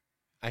like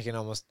I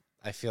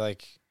feel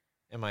like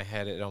in my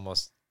head it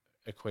almost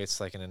equates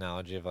to like an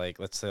analogy of like,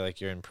 let's say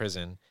like you're in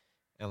prison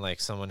and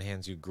like someone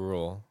hands you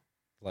gruel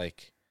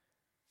like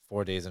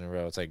 4 days in a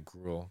row. It's like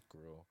gruel,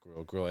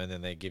 and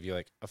then they give you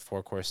like a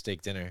 4-course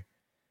steak dinner,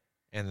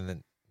 and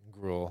then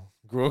gruel,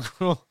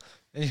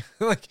 and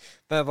you're like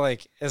that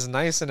like is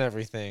nice and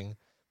everything,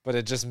 but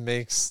it just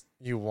makes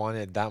you want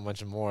it that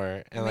much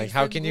more. And like,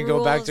 how can you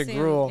go back to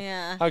gruel?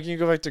 Yeah. How can you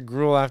go back to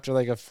gruel after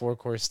like a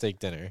 4-course steak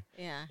dinner?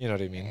 Yeah. You know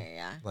what I mean?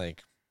 Yeah.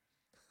 Like,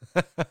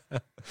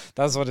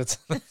 that's what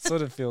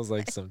it feels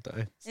like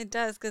sometimes. It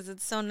does, because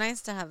it's so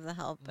nice to have the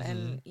help,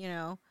 and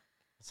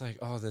it's like,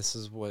 oh, this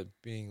is what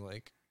being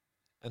like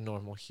a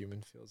normal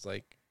human feels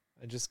like.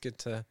 I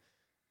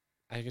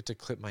get to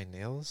clip my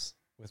nails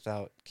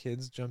without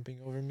kids jumping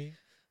over me,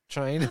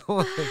 trying to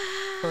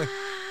like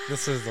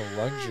this is the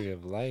luxury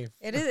of life.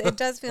 It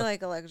does feel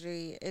like a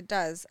luxury. It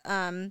does.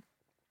 It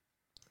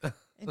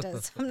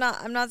does. I'm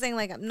not saying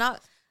like I'm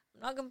not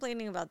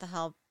complaining about the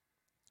help.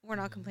 We're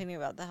not complaining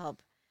about the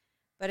help,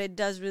 but it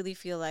does really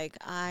feel like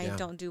I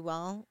don't do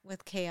well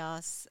with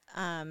chaos.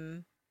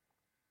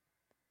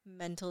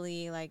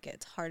 Mentally, like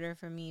it's harder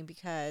for me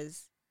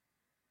because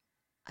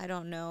I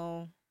don't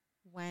know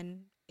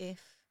when, if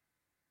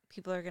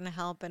people are going to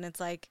help. And it's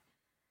like,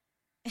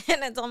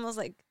 and it's almost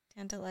like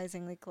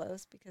tantalizingly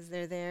close because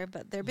they're there,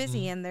 but they're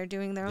busy and they're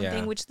doing their own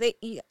thing, which they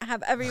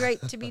have every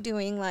right to be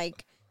doing.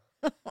 Like,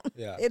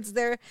 it's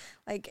their,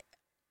 like,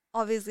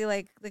 obviously,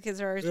 like, the kids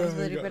are our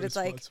responsibility, but it's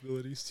like,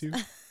 too.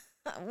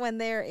 when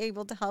they're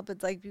able to help,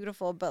 it's like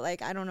beautiful, but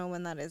like, I don't know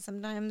when that is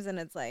sometimes. And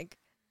it's like,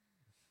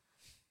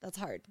 that's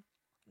hard.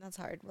 That's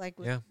hard. Like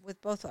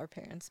with both our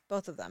parents,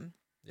 both of them.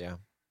 Yeah.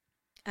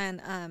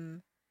 And,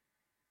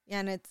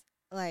 and it's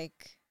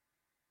like,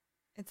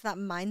 it's that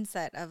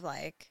mindset of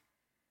like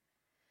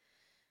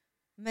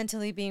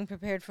mentally being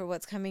prepared for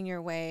what's coming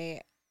your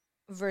way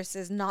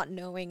versus not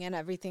knowing, and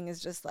everything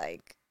is just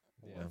like,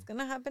 what's going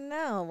to happen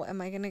now?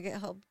 Am I going to get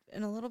help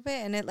in a little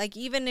bit? And it, like,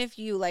 even if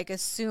you like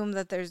assume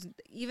that there's,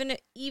 even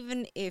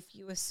if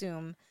you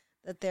assume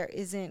that there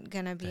isn't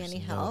going to be any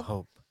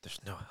help. There's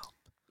no hope.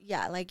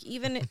 Yeah. Like,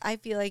 even, I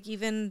feel like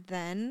even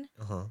then,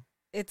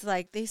 it's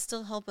like they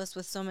still help us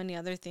with so many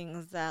other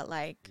things that,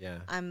 like,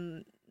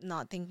 I'm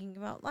not thinking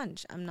about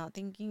lunch. I'm not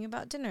thinking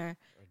about dinner.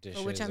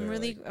 For which I'm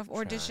really, like,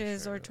 or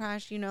dishes or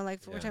trash, you know,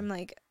 like, for which I'm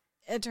like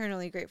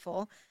eternally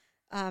grateful.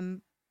 What are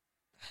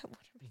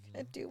we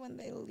gonna do when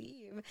they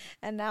leave?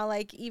 And now,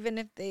 like, even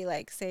if they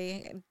like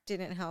say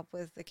didn't help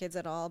with the kids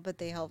at all, but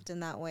they helped in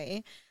that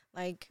way,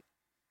 like,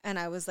 and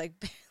I was like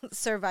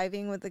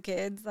surviving with the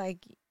kids,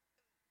 like,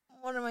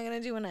 what am I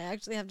gonna do when I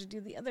actually have to do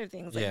the other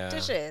things, like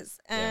dishes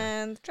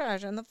and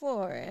trash on the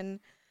floor? And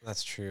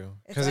that's true,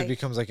 because like, it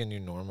becomes like a new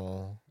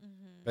normal.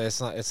 But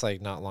it's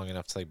like not long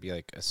enough to like be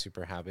like a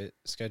super habit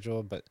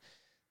schedule. But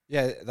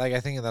yeah, like I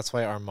think that's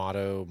why our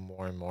motto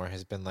more and more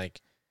has been like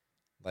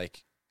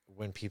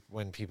when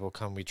people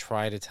come, we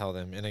try to tell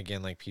them, and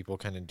again, like, people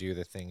kind of do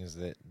the things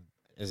that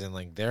isn't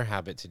like their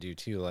habit to do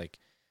too. Like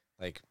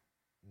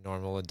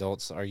normal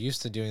adults are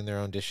used to doing their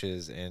own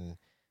dishes and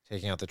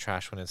taking out the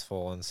trash when it's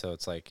full, and so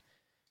it's like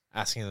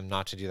asking them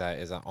not to do that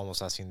is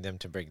almost asking them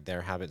to break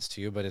their habits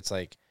too. But it's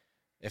like,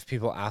 if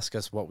people ask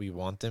us what we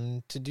want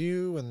them to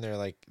do when they're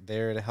like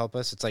there to help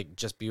us, it's like,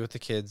 just be with the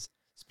kids,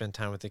 spend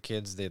time with the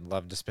kids. They'd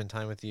love to spend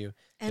time with you.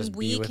 And just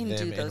we be with can them,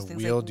 do those and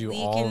things. we'll like, do we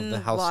all can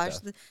the house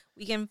stuff.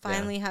 We can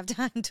finally have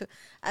time to,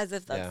 as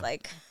if that's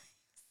like,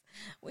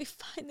 we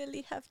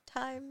finally have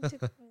time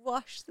to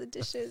wash the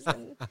dishes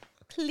and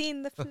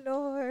clean the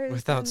floors.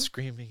 Without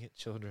screaming at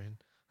children.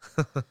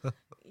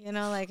 You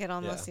know, like, it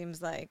almost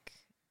seems like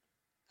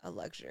a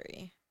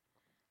luxury.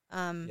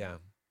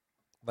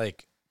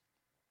 Like,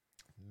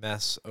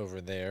 mess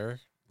over there,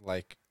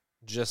 like,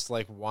 just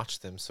like watch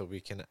them so we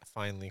can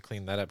finally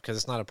clean that up, because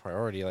it's not a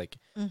priority. Like,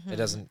 it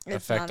doesn't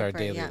affect our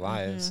daily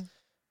lives.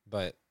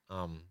 But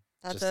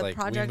that's just like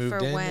we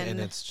moved in, and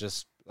it's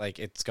just like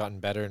it's gotten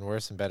better and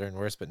worse and better and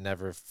worse, but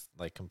never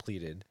like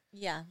completed.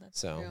 Yeah,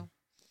 that's true.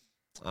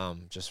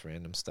 Just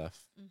random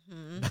stuff.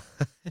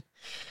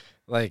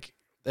 Like,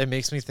 it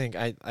makes me think.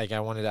 I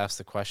wanted to ask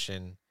the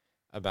question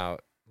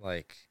about,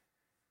 like,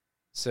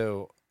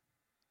 so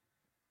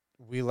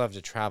we love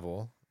to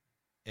travel,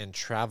 and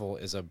travel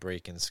is a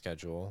break in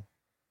schedule.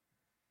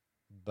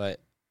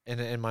 But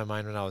in my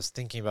mind, when I was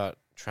thinking about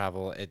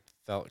travel, it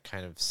felt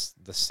kind of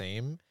the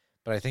same.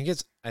 But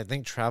I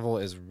think travel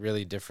is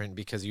really different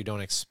because you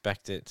don't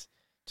expect it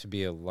to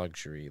be a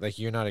luxury. Like,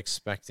 you're not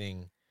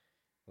expecting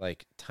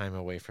like time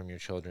away from your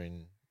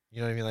children.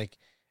 You know what I mean? Like,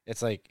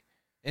 it's like,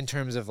 in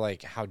terms of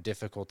like how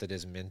difficult it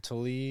is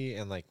mentally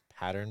and like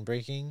pattern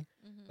breaking,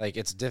 like,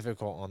 it's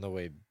difficult on the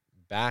way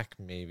back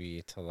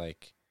maybe to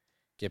like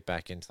get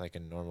back into like a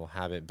normal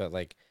habit. But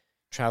like,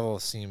 travel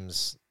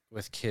seems,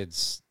 with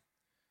kids,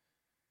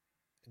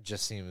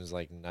 just seems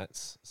like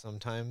nuts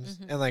sometimes.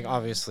 And like,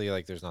 obviously,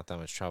 like, there's not that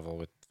much travel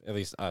with at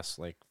least us,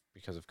 like,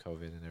 because of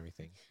COVID and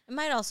everything. It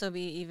might also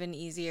be even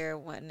easier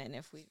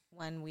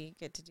when we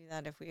get to do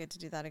that, if we get to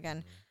do that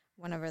again,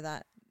 whenever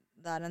that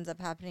ends up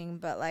happening.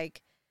 But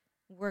like,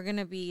 we're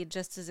gonna be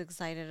just as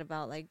excited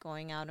about like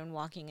going out and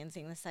walking and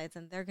seeing the sights,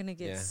 and they're gonna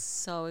get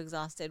so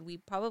exhausted. We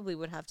probably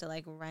would have to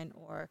like rent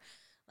or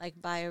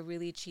like buy a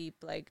really cheap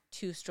like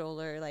 2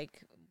 stroller,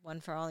 like one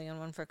for Ollie and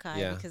one for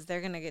Kai, because they're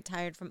gonna get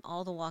tired from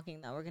all the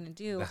walking that we're gonna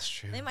do. That's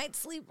true. They might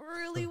sleep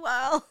really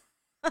well.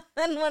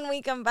 And when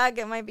we come back,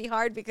 it might be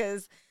hard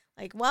because,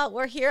 like, well,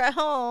 we're here at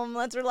home,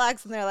 let's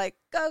relax. And they're like,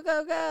 go,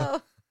 go,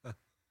 go.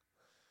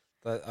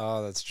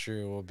 That's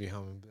true. We'll be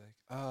home and be like,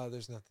 oh,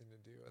 there's nothing to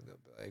do. And they'll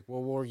be like,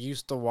 well, we're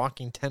used to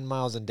walking 10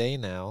 miles a day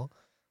now.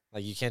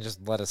 Like, you can't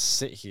just let us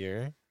sit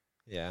here.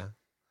 Yeah.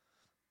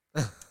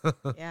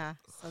 Yeah.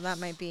 So that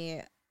might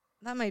be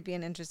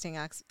an interesting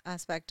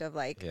aspect of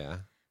like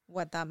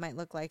what that might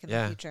look like in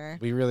the future.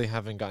 We really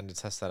haven't gotten to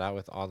test that out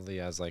with Audley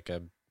as like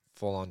a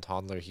full-on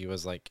toddler. He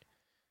was like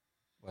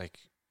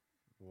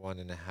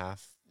 1.5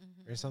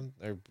 or something,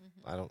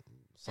 or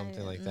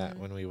something like that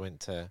when we went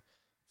to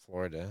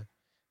Florida.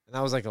 And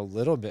that was like a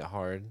little bit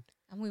hard.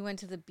 And we went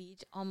to the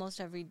beach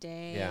almost every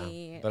day.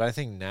 Yeah. But I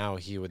think now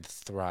he would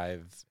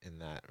thrive in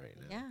that right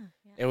now. Yeah.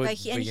 It would,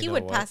 he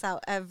would pass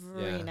out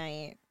every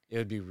night. It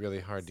would be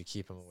really hard to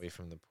keep him away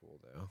from the pool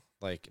though.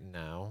 Like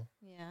now.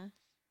 Yeah.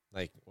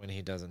 like when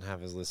he doesn't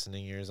have his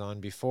listening ears on.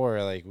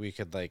 Before, like we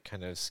could like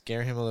kind of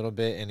scare him a little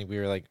bit, and we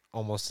were like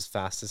almost as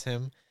fast as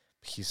him.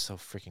 But he's so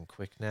freaking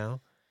quick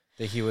now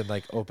that he would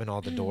like open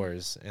all the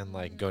doors and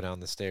like go down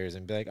the stairs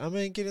and be like, I'm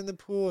gonna get in the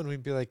pool, and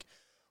we'd be like,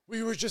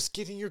 we were just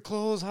getting your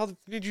clothes. How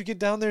did you get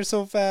down there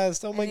so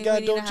fast? Oh my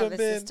God, don't jump in. We need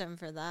to have a system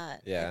for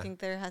that. Yeah. I think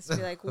there has to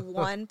be like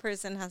one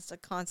person has to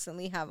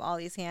constantly have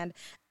Ollie's hand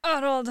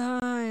at all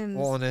times.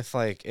 Well, and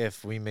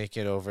if we make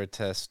it over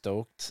to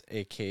Stoked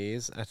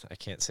AKs, I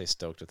can't say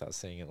Stoked without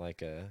saying it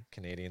like a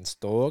Canadian.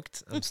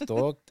 Stoked. I'm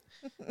stoked.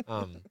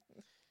 But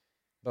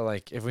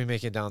like if we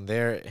make it down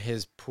there,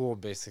 his pool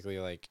basically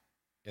like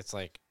it's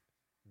like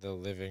the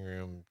living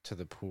room to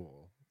the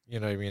pool.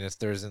 You know what I mean?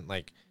 There isn't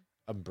like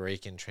a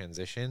break in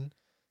transition,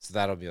 so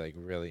that'll be like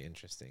really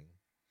interesting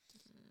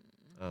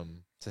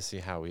to see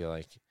how we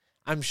like.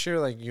 I'm sure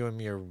like you and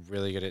me are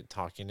really good at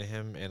talking to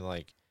him, and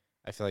like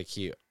I feel like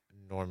he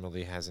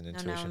normally has an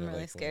intuition. I'm of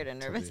really like, scared and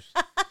nervous.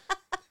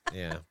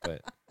 Yeah,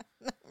 but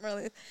I'm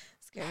really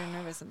scared and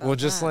nervous about we'll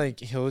just that. like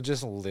he'll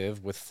just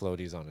live with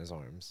floaties on his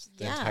arms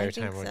the entire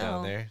time we're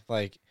down there,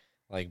 like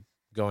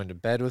going to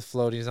bed with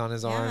floaties on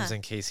his arms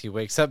in case he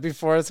wakes up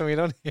before us and we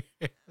don't hear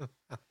him.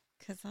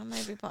 Because that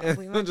might be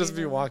possible. He'll just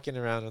be walking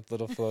around with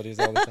little floaties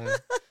all the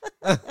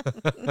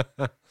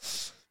time.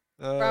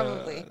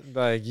 Probably.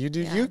 Like you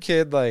do, you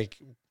kid, like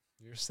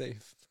you're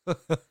safe.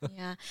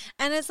 Yeah.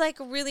 And it's like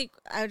really,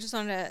 I just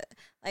want to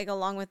like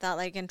along with that,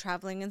 like in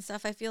traveling and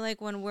stuff, I feel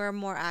like when we're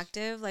more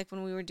active, like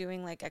when we were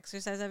doing like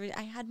exercise every day,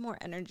 I had more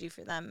energy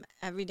for them.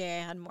 Every day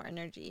I had more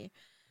energy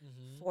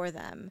for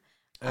them.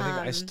 I think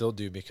I still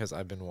do because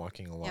I've been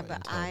walking a lot. Yeah,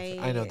 but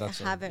I know that's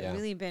haven't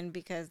really been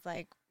because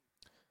like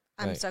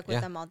I'm stuck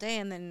with them all day,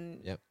 and then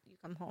you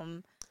come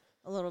home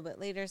a little bit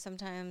later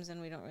sometimes,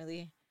 and we don't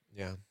really.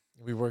 Yeah,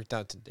 we worked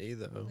out today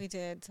though. We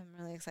did, so I'm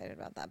really excited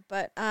about that.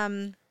 But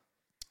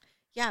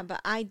yeah,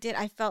 but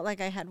I felt like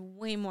I had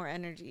way more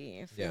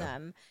energy for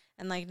them,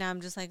 and like now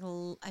I'm just like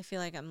I feel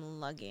like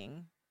I'm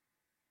lugging.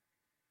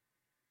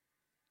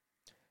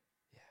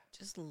 Yeah,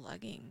 just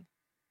lugging.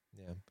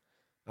 Yeah.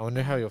 I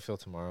wonder how you'll feel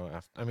tomorrow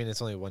after. I mean, it's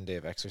only one day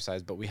of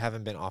exercise, but we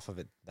haven't been off of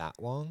it that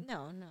long.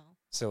 No.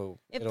 So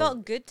it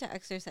felt good to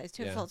exercise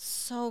too. It felt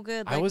so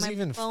good. Like I was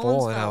even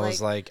full, and I was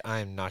like,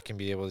 I'm not gonna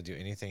be able to do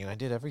anything, and I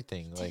did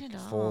everything like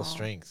full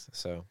strength.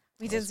 So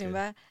we did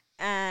Zumba,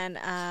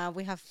 and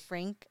we have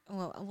Frank.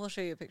 Well, we'll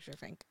show you a picture of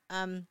Frank.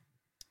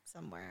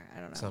 Somewhere,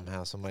 I don't know.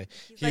 Somehow, somebody.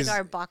 He's like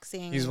our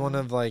boxing. He's one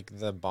of like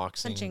the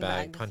boxing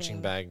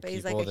punching bag but people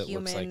he's like a that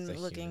looks like the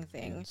looking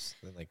thing.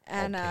 Like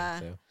and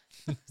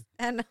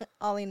and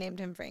Ollie named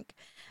him Frank.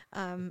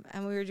 And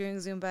we were doing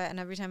Zumba,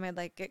 and every time I'd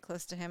like get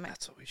close to him, I'd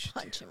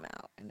punch him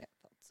out, and it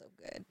felt so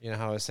good. You know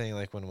how I was saying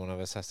like when one of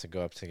us has to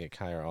go up to get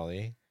Kai or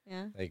Ollie?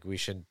 Yeah. Like we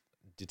should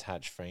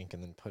detach Frank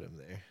and then put him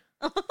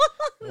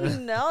there.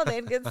 No,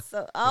 they'd get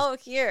so. Oh,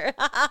 here.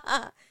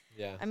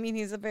 Yeah. I mean,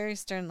 he's a very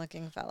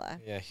stern-looking fella.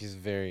 Yeah,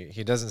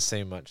 he doesn't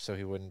say much, so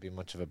he wouldn't be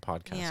much of a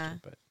podcaster. Yeah.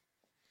 But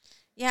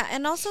yeah,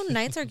 and also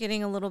nights are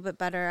getting a little bit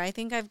better. I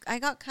think I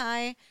got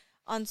Kai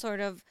on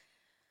sort of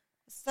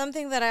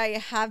something that I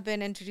have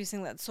been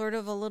introducing that's sort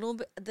of a little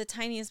bit, the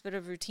tiniest bit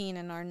of routine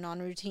in our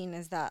non-routine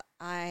is that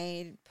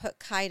I put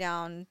Kai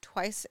down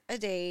twice a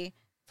day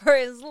for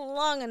as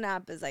long a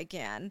nap as I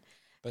can.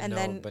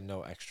 But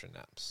no extra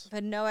naps.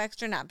 But no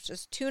extra naps,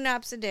 just 2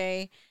 naps a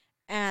day.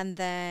 And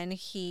then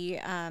he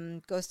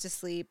goes to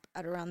sleep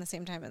at around the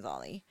same time as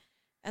Ollie.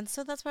 And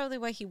so that's probably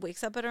why he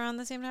wakes up at around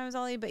the same time as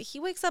Ollie. But he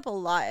wakes up a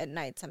lot at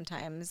night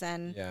sometimes.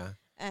 And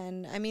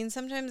and I mean,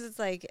 sometimes it's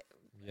like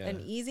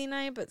an easy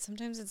night, but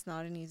sometimes it's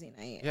not an easy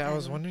night. Yeah, I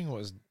was wondering what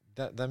was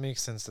that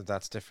makes sense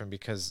that's different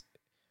because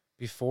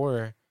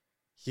before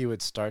he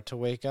would start to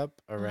wake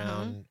up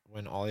around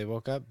when Ollie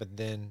woke up, but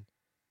then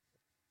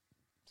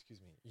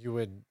you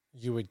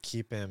would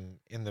keep him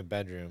in the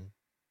bedroom.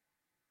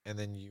 And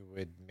then you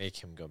would make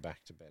him go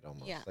back to bed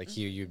almost. Yeah. Like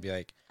you'd be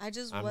like, I'm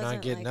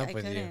not getting up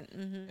with you.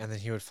 And then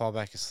he would fall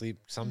back asleep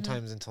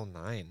sometimes until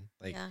 9.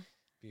 Like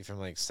be from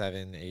like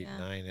 7, 8,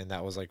 9. And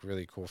that was like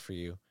really cool for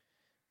you.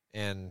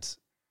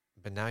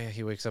 But now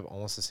he wakes up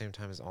almost the same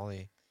time as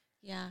Ollie.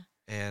 Yeah.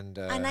 And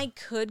I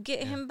could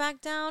get him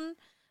back down.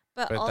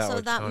 But also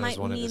that might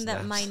mean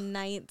that my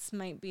nights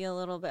might be a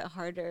little bit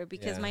harder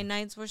because my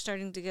nights were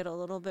starting to get a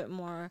little bit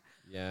more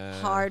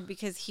hard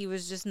because he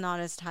was just not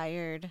as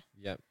tired.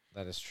 Yep.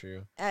 That is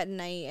true. At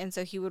night, and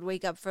so he would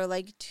wake up for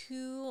like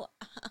 2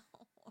 hours.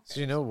 So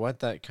you know what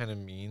that kind of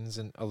means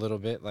in a little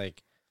bit?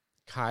 Like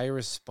Kai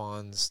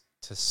responds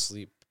to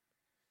sleep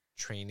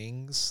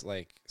trainings,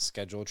 like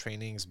schedule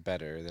trainings,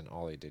 better than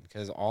Ollie did.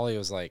 Because Ollie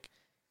was like,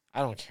 I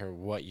don't care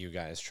what you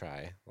guys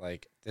try.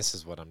 Like, this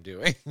is what I'm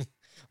doing.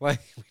 Like,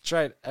 we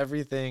tried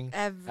everything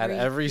at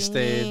every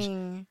stage.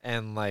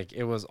 And like,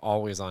 it was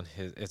always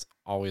it's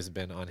always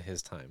been on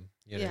his time.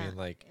 You know what I mean?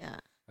 Like,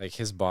 like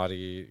his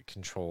body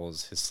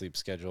controls his sleep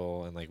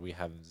schedule, and like we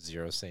have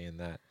zero say in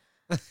that.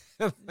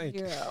 Like,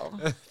 zero.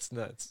 It's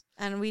nuts.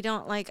 And we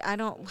don't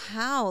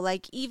how?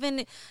 Like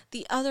even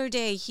the other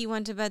day he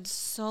went to bed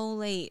so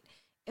late.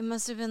 It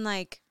must have been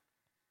like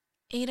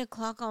 8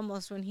 o'clock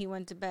almost when he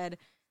went to bed,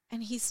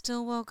 and he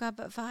still woke up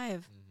at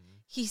 5. Mm-hmm.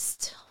 He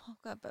still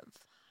woke up at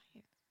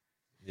 5.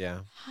 Yeah.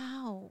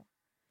 How?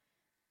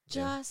 Yeah.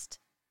 Just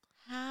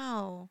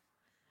how?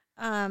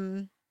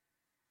 Um.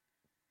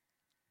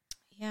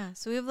 Yeah.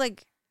 So we have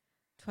like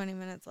 20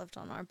 minutes left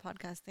on our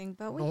podcast thing,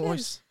 but we can.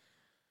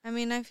 I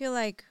mean, I feel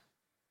like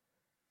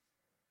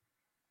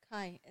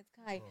Kai. It's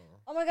Kai.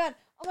 Oh my god.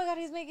 Oh my god.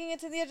 He's making it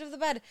to the edge of the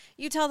bed.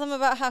 You tell them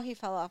about how he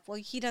fell off. Well,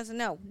 he doesn't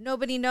know.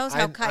 Nobody knows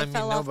how Kai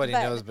fell off the bed.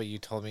 Nobody knows, but you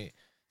told me.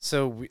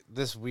 So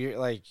this weird,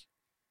 like,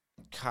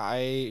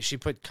 Kai. She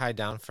put Kai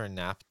down for a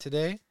nap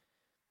today,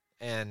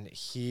 and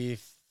he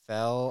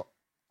fell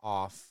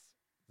off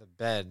the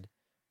bed.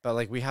 But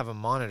like, we have a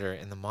monitor,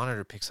 and the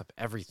monitor picks up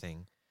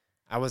everything.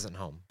 I wasn't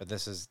home, but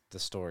this is the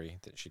story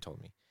that she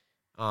told me.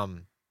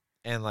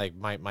 And like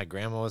my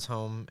grandma was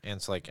home,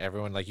 and so like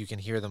everyone, like, you can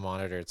hear the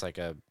monitor. It's like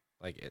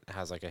it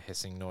has like a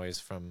hissing noise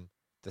from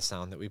the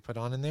sound that we put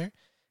on in there,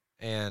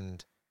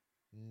 and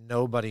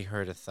nobody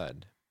heard a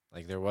thud.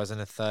 Like, there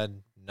wasn't a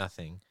thud,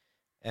 nothing.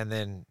 And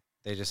then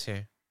they just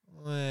hear,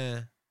 wah,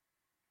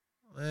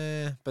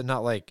 wah, but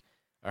not like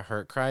a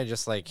hurt cry,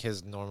 just like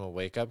his normal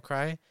wake up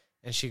cry.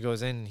 And she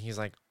goes in, and he's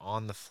like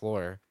on the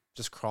floor,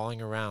 just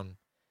crawling around,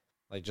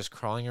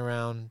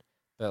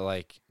 but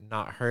like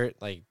not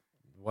hurt. Like,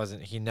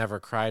 he never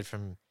cried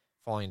from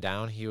falling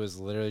down. He was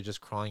literally just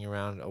crawling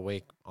around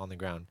awake on the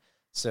ground.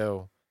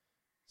 So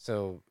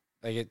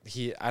like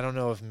I don't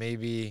know if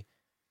maybe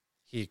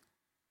he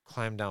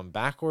climbed down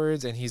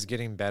backwards, and he's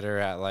getting better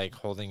at like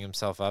holding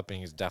himself up,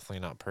 and he's definitely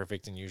not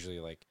perfect, and usually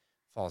like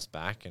falls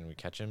back and we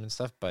catch him and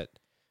stuff, but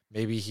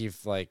maybe he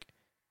like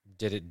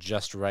did it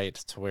just right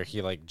to where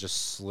he like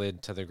just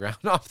slid to the ground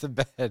off the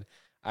bed.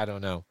 I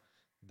don't know.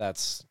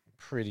 That's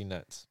pretty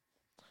nuts.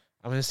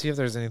 I'm going to see if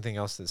there's anything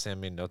else that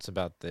Sam made notes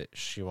about that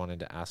she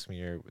wanted to ask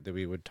me or that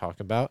we would talk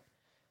about.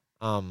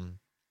 But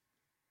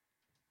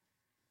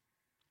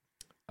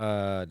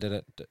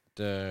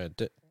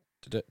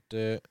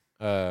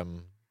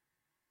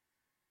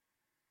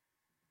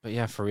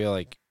yeah, for real,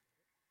 like,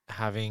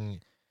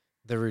 having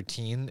the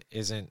routine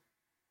isn't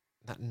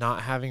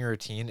not having a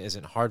routine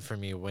isn't hard for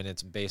me when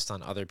it's based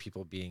on other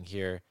people being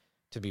here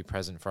to be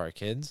present for our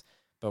kids.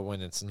 But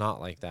when it's not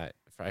like that,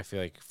 I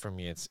feel like for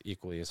me it's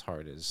equally as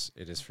hard as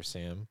it is for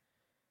Sam.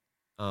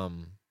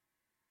 And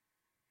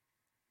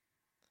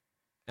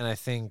I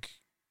think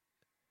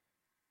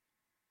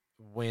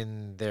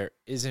when there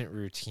isn't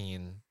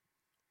routine,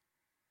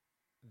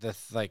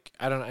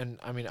 I don't, and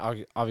I mean,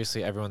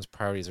 obviously everyone's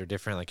priorities are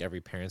different, like every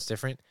parent's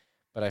different,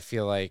 but I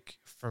feel like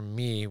for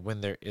me,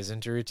 when there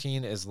isn't a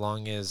routine, as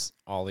long as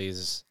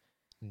Ollie's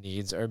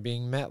needs are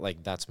being met,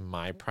 like, that's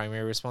my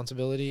primary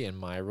responsibility and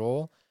my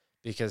role,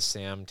 because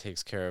Sam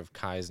takes care of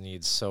Kai's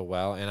needs so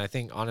well. And I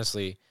think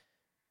honestly,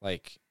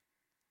 like,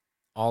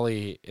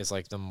 Ollie is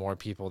like, the more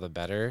people the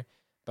better,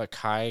 but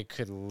Kai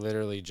could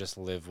literally just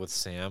live with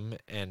Sam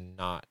and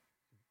not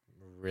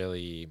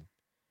really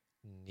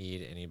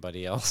need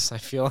anybody else. I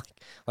feel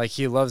like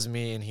he loves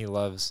me and he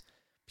loves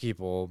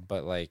people,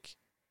 but like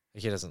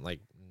he doesn't like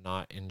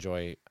not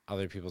enjoy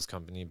other people's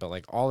company. But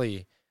like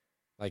Ollie,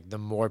 like, the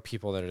more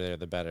people that are there,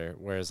 the better.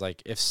 Whereas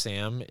like if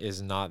Sam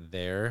is not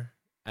there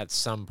at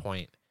some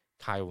point,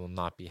 Kai will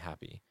not be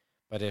happy.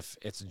 But if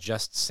it's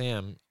just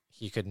Sam,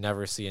 he could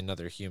never see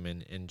another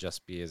human and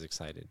just be as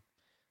excited.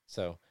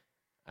 So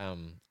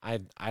I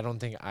don't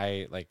think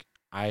I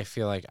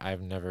feel like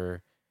I've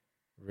never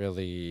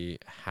really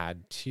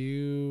had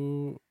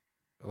to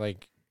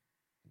like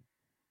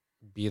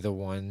be the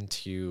one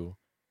to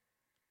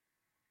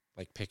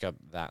like pick up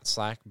that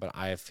slack, but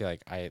I feel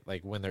like I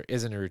like when there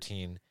isn't a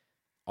routine,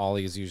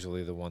 Ollie is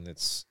usually the one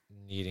that's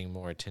needing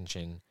more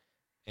attention,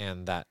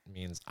 and that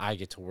means I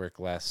get to work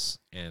less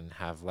and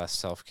have less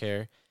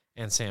self-care,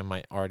 and Sam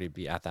might already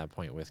be at that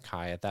point with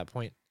Kai at that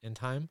point in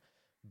time,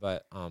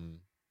 but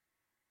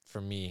for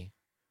me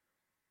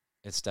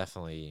it's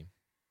definitely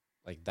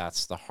like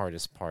that's the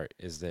hardest part,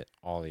 is that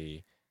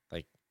Ollie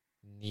like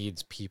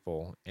needs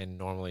people, and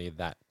normally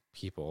that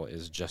people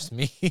is just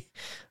me.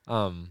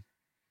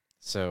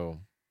 So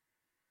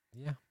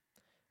yeah,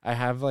 I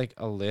have like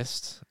a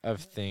list of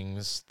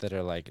things that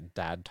are like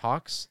dad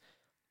talks,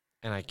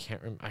 and I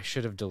can't I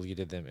should have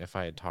deleted them if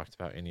I had talked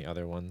about any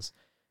other ones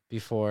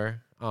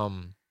before.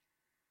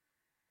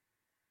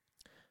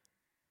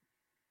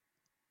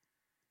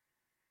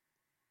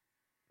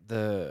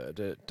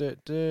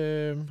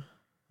 The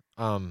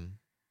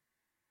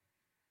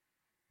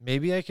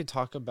maybe I could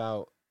talk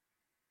about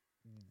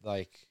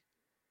like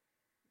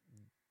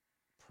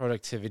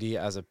productivity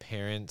as a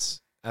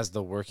parent, as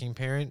the working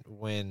parent,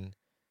 when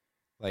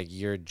like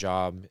your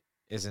job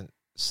isn't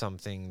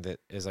something that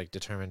is like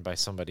determined by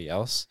somebody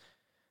else.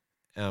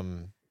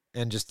 And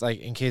just like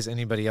in case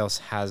anybody else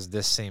has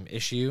this same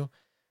issue,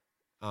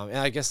 and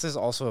I guess this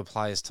also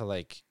applies to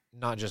like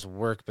not just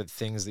work, but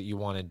things that you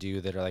want to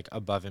do that are like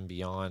above and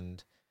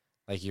beyond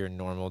like your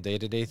normal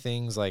day-to-day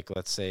things. Like,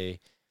 let's say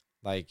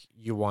like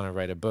you want to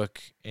write a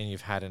book and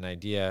you've had an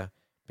idea,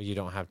 but you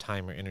don't have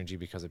time or energy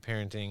because of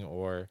parenting,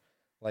 or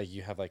like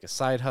you have like a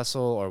side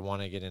hustle or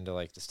want to get into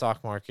like the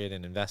stock market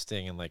and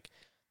investing and like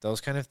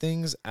those kind of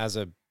things, as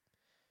a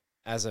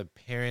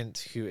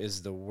parent who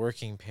is the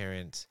working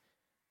parent,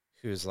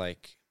 who's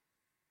like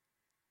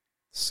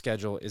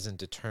schedule isn't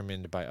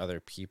determined by other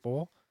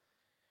people,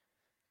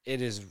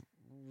 it is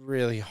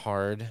really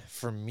hard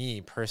for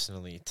me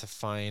personally to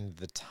find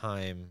the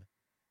time,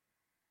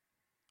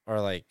 or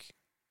like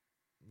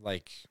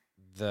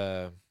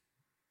the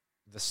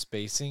the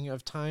spacing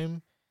of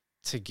time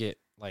to get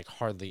like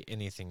hardly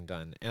anything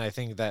done. And I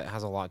think that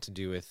has a lot to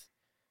do with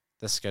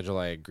the schedule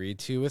I agreed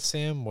to with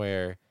Sam,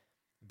 where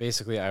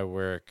basically I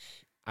work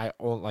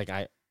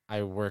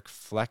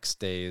flex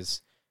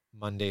days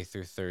Monday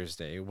through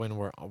Thursday when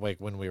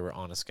we were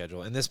on a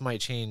schedule. And this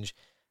might change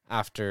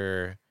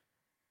after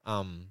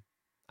um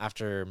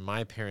after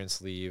my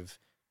parents leave,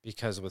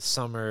 because with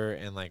summer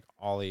and like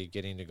Ollie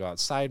getting to go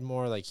outside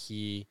more, like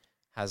he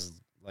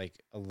has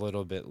like a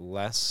little bit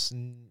less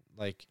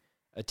like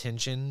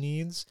attention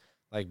needs,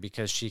 like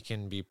because she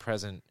can be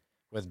present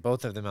with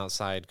both of them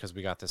outside, because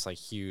we got this like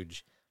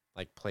huge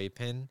like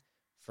playpen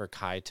for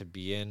Kai to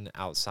be in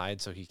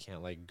outside, so he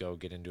can't like go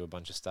get into a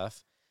bunch of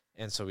stuff.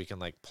 And so we can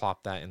like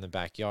plop that in the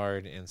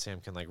backyard, and Sam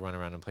can like run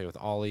around and play with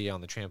Ollie on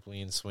the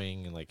trampoline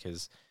swing and like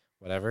his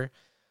whatever.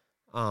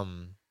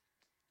 um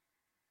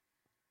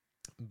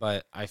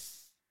but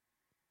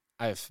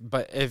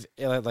but if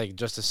like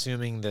just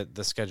assuming that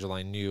the schedule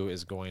I knew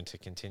is going to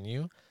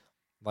continue,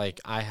 like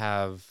I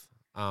have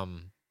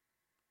um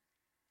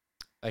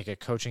like a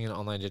coaching and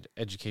online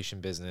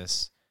education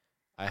business.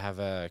 I have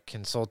a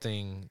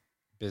consulting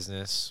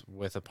business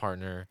with a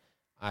partner.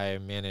 I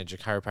manage a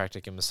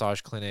chiropractic and massage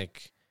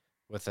clinic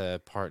with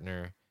a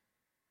partner,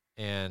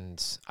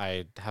 and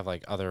I have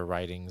like other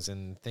writings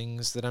and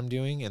things that I'm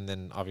doing, and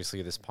then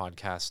obviously this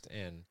podcast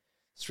and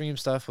stream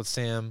stuff with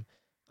Sam.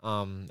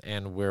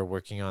 And we're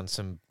working on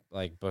some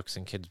like books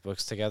and kids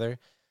books together.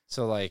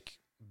 So like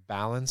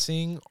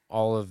balancing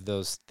all of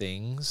those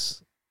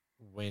things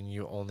when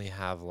you only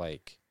have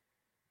like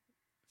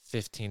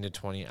 15 to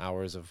 20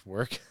 hours of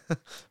work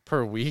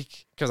per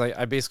week, because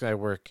I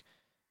work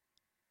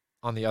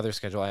on the other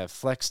schedule. I have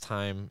flex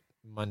time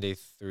Monday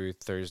through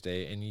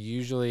Thursday, and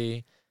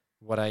usually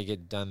what I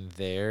get done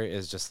there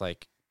is just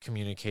like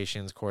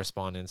communications,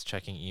 correspondence,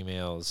 checking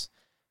emails,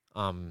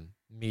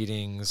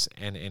 meetings,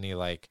 and any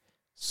like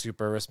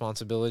super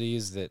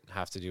responsibilities that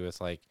have to do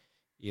with like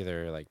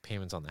either like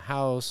payments on the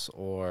house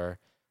or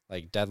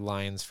like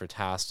deadlines for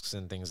tasks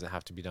and things that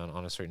have to be done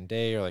on a certain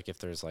day, or like if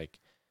there's like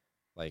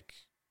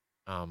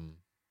um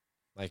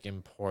like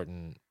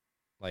important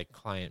like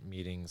client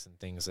meetings and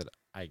things that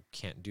I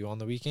can't do on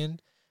the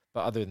weekend.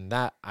 But other than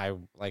that, I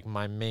like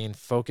my main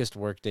focused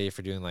work day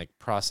for doing like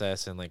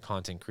process and like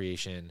content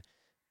creation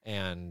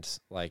and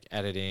like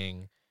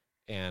editing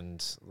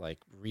and like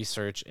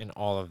research and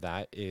all of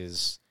that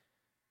is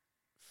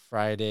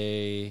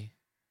Friday,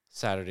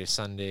 Saturday,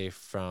 Sunday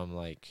from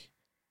like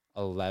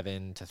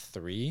 11 to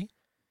 3.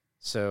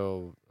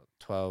 So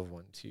 12,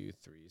 1, 2,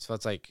 3. So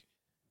that's like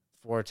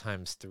 4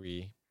 times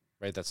 3,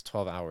 right? That's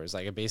 12 hours.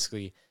 Like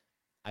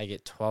I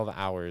get 12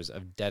 hours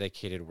of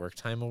dedicated work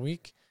time a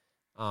week.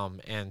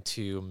 And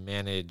to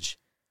manage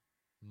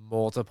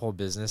multiple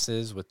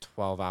businesses with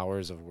 12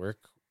 hours of work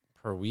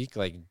per week,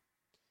 like,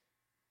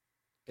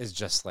 is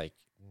just like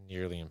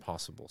nearly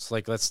impossible. So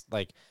like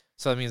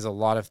so that means a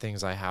lot of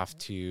things I have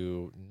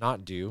to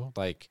not do,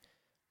 like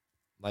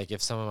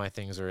if some of my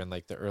things are in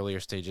like the earlier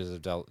stages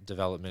of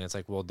development, it's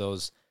like, well,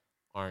 those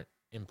aren't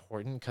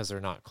important because they're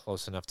not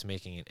close enough to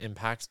making an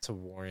impact to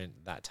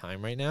warrant that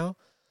time right now.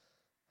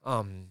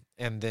 And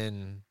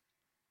then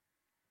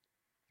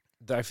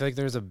I feel like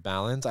there's a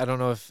balance. I don't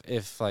know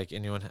if like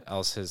anyone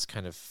else has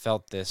kind of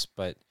felt this,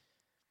 but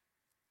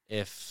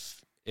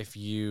if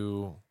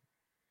you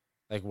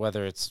like,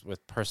 whether it's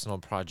with personal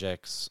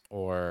projects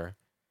or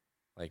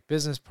like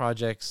business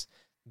projects,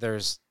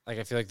 there's like,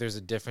 I feel like there's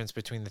a difference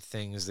between the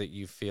things that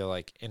you feel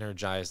like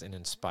energized and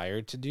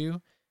inspired to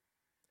do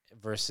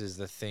versus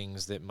the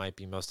things that might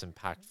be most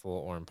impactful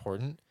or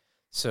important.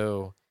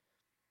 So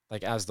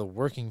like as the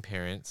working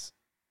parents,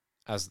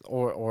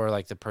 or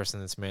like the person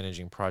that's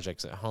managing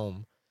projects at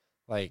home,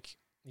 like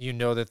you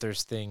know that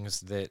there's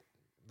things that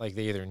like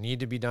they either need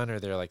to be done or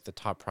they're like the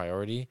top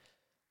priority,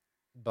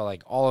 but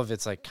like all of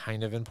it's like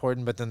kind of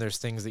important, but then there's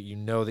things that you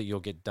know that you'll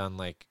get done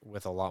like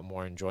with a lot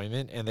more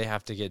enjoyment, and they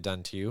have to get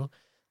done too.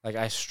 Like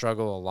I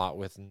struggle a lot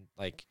with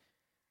like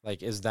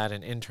is that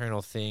an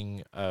internal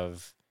thing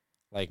of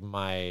like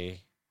my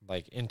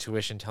like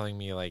intuition telling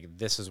me like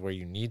this is where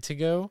you need to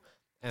go,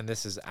 and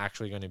this is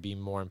actually going to be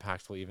more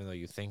impactful even though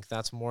you think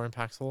that's more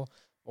impactful,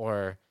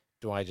 or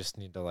do I just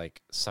need to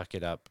like suck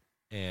it up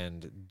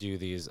and do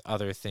these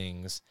other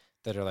things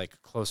that are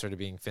like closer to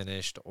being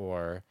finished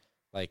or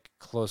like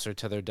closer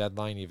to their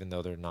deadline even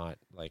though they're not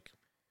like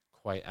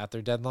quite at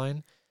their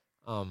deadline.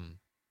 um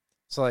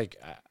so like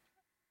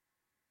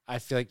I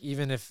feel like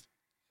even if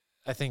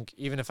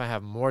I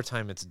have more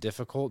time, it's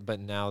difficult. But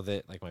now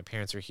that like my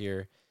parents are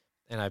here,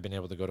 and I've been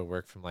able to go to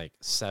work from like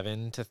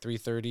 7 to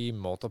 3:30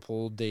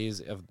 multiple days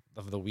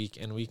of the week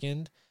and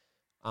weekend,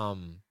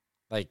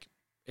 Like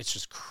it's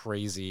just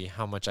crazy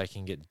how much I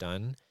can get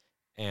done,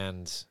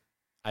 and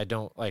I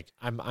don't like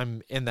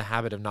I'm in the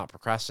habit of not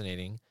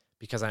procrastinating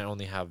because I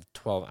only have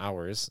 12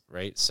 hours,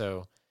 right?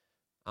 So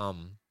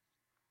um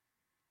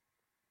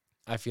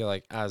I feel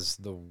like as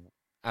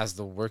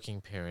the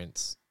working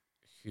parents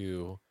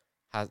who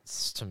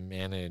has to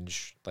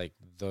manage like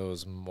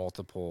those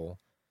multiple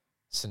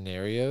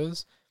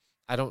scenarios,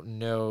 I don't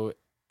know,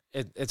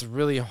 it's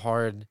really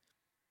hard.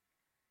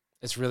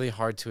 It's really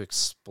hard to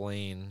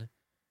explain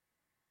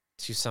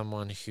to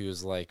someone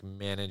who's like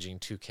managing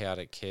two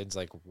chaotic kids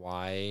like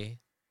why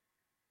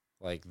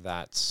like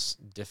that's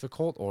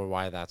difficult or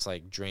why that's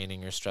like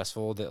draining or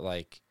stressful. That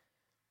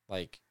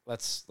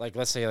let's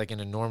say like in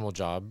a normal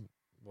job,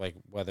 like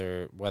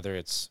whether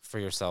it's for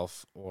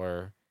yourself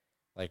or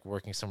like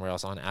working somewhere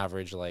else, on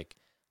average, like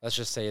let's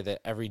just say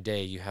that every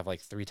day you have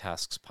like 3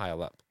 tasks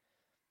pile up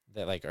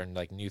that like are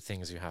like new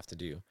things you have to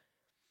do.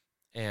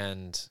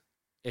 And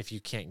if you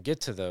can't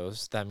get to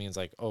those, that means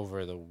like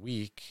over the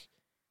week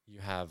you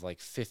have like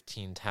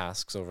 15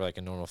 tasks. Over like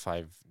a normal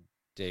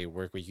 5-day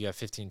work week, you have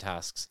 15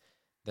 tasks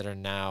that are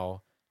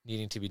now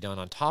needing to be done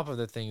on top of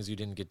the things you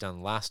didn't get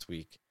done last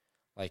week,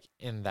 like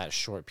in that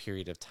short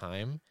period of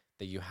time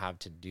that you have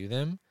to do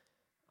them.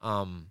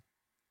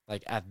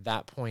 Like at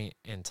that point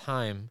in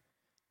time,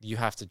 you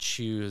have to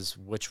choose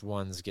which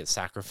ones get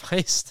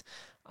sacrificed.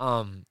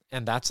 And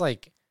that's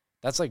like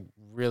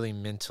really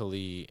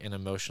mentally and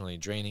emotionally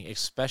draining,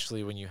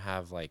 especially when you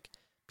have like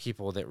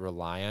people that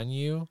rely on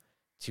you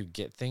to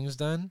get things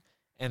done.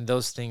 And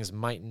those things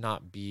might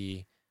not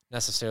be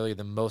necessarily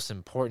the most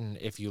important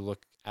if you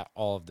look at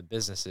all of the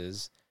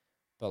businesses,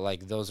 but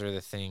like those are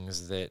the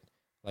things that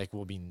like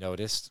will be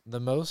noticed the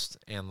most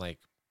and like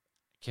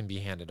can be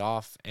handed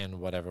off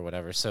and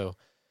whatever. So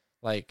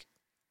like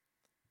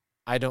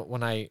I don't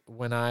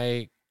when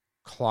I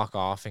clock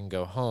off and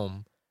go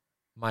home,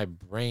 my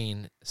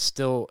brain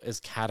still is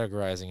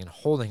categorizing and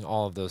holding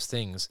all of those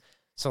things.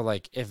 So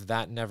like if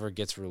that never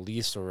gets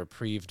released or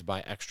reprieved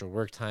by extra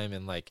work time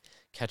and like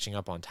catching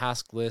up on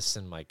task lists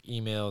and like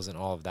emails and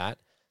all of that,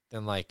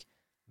 then like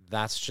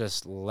that's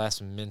just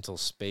less mental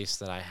space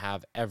that I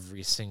have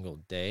every single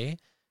day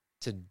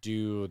to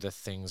do the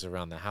things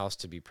around the house,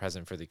 to be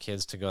present for the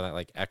kids, to go that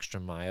like extra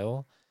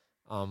mile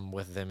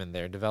with them in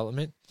their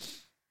development.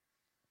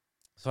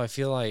 So I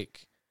feel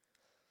like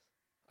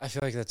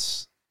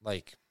that's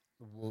like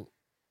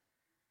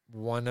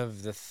one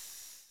of the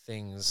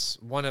things,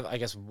 one of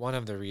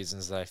the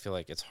reasons that I feel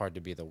like it's hard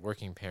to be the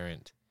working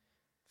parent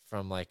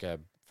from like a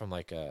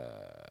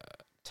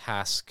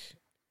task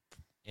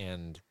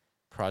and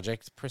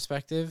project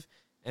perspective,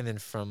 and then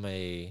from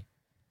a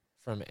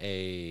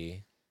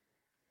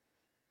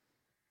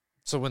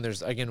so when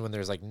there's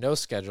like no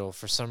schedule,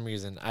 for some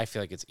reason I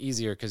feel like it's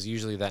easier because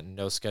usually that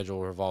no schedule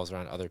revolves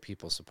around other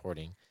people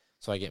supporting.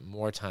 So I get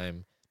more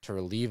time to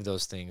relieve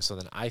those things. So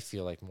then I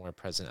feel like more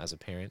present as a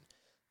parent.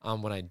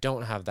 When I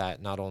don't have that,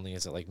 not only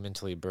is it like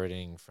mentally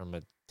burdening from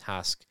a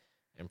task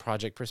and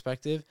project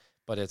perspective,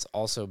 but it's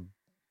also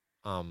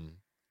um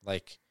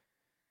like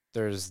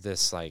there's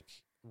this like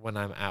when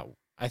I'm at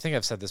I think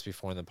I've said this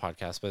before in the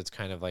podcast, but it's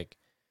kind of like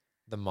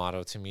the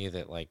motto to me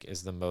that like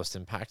is the most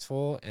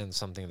impactful and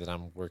something that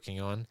I'm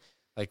working on.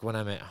 Like when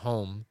I'm at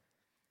home,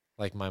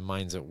 like my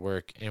mind's at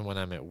work, and when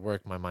I'm at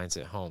work, my mind's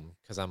at home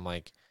because I'm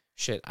like,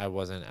 shit, I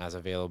wasn't as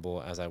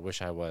available as I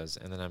wish I was.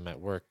 And then I'm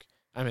at work.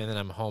 Then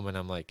I'm home and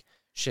I'm like,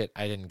 shit,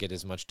 I didn't get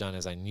as much done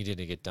as I needed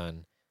to get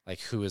done. Like,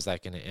 who is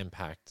that going to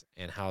impact,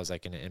 and how is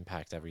that going to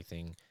impact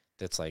everything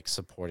that's like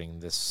supporting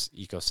this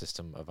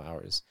ecosystem of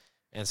ours?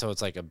 And so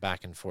it's like a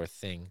back and forth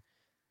thing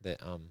that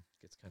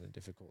gets kind of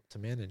difficult to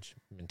manage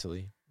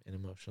mentally and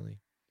emotionally.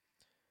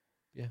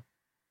 Yeah.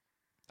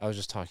 I was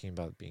just talking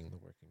about being the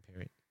working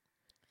parent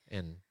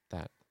and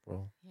that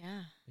role.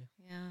 Yeah. Yeah.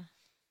 Yeah.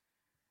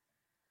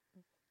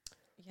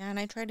 Yeah, and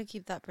I try to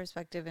keep that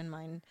perspective in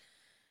mind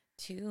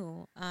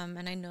too.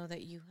 And I know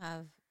that you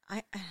have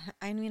I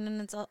I mean, and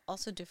it's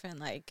also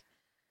different like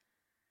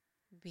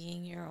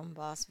being your own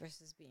boss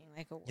versus being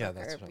like a Yeah,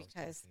 that's worker, what I was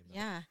because talking about.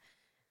 yeah.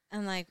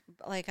 And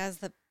like as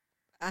the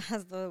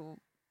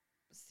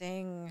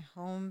staying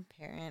home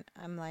parent,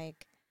 I'm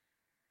like,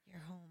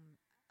 you're home.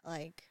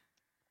 Like,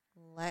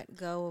 let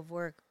go of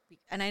work.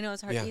 And I know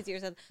it's hard, Yeah. easier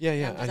said Yeah,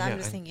 than done, yeah, because I'm yeah,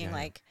 just thinking yeah.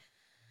 like,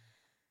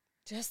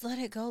 just let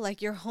it go.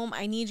 Like, you're home.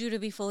 I need you to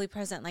be fully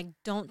present. Like,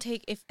 don't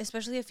take, if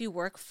especially if you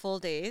work full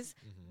days,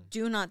 Mm-hmm.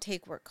 do not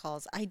take work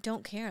calls. I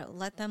don't care.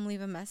 Let them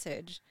leave a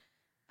message.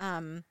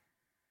 Um,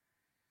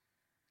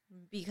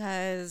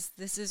 because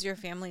this is your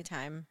family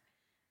time.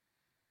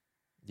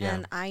 Yeah.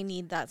 And I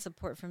need that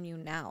support from you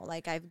now.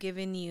 Like, I've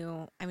given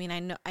you, I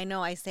mean, I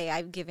know I say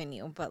I've given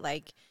you, but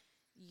like,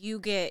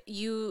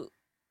 you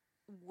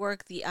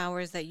work the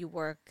hours that you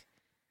work,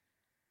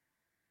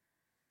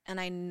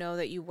 and I know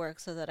that you work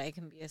so that I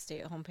can be a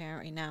stay-at-home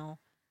parent right now.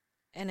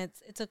 And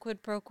it's a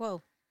quid pro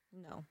quo.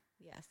 No.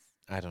 Yes.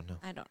 I don't know.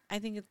 I don't. I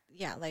think it's,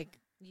 yeah, like,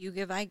 you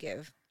give, I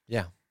give.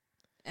 Yeah.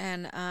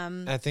 And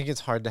I think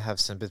it's hard to have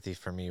sympathy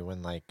for me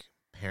when like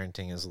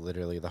parenting is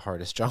literally the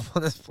hardest job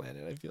on this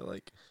planet. I feel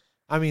like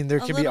I mean, there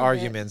A can be little bit.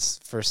 arguments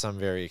for some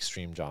very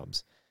extreme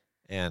jobs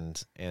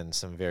and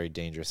some very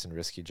dangerous and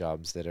risky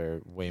jobs that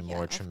are way Yeah,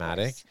 more of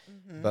traumatic. course.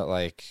 Mhm. But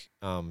like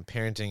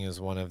parenting is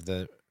one of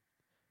the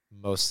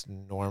most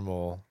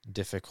normal,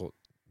 difficult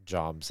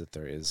jobs that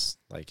there is.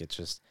 Like it's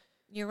just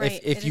You're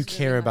right. if it you is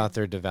care really about hard.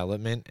 their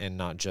development and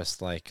not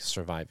just like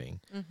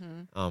surviving.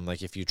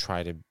 Like if you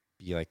try to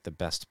be like the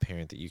best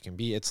parent that you can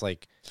be, it's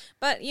like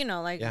But you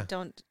know, like Yeah.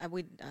 don't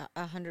we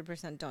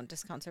 100% don't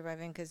discount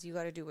surviving because you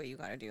got to do what you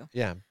got to do.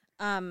 yeah,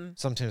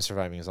 sometimes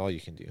surviving is all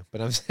you can do.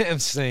 But I'm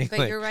saying But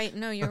like you're right.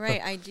 No, you're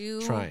right. I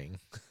do. trying.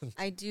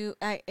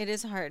 It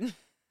is hard.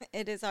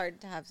 It is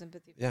hard to have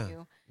sympathy for Yeah.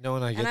 you. No,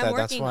 and I get And I'm that.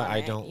 That's working why on I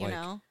it, don't you like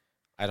know?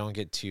 I don't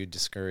get too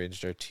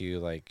discouraged or too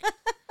like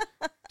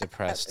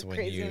depressed The when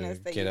you craziness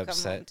that get you come home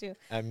upset to.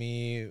 at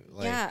me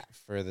like Yeah.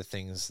 for the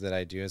things that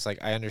I do. It's like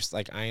I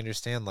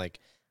understand like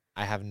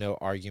I have no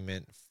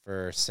argument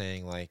for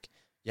saying like,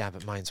 yeah,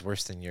 but mine's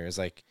worse than yours.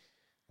 Like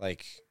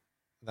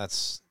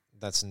that's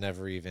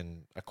never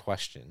even a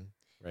question,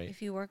 right?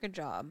 If you work a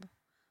job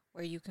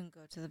where you can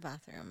go to the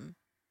bathroom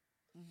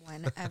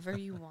whenever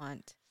you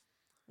want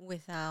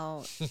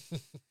without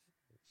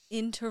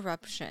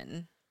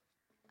interruption,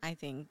 I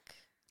think.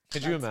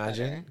 Could you that's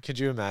imagine? better. Could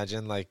you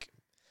imagine like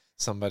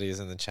somebody is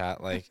in the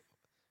chat like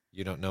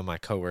you don't know my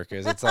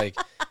coworkers. It's like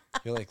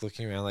you're like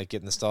looking around like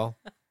get in the stall.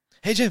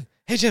 Hey Jim,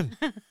 hey Jim,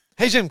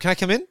 hey Jim, can I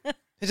come in?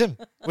 Hey Jim,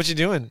 what you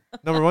doing?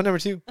 Number 1, number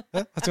 2.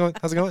 Huh?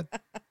 How's it going?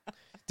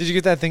 Did you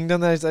get that thing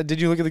done? Did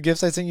you look at the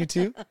gifts I sent you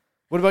too?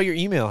 What about your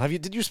email?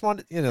 Did you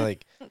respond? You know,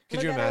 like could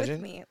Look you at it with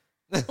imagine? me.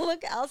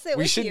 Look, I'll sit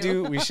We with should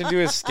you. we should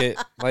do a skit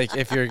like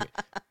if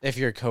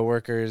your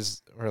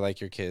coworkers or like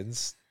your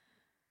kids.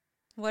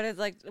 What is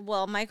like?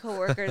 Well, my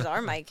coworkers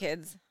are my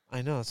kids.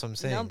 I know that's what I'm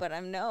saying. But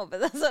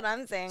that's what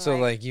I'm saying. So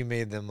like you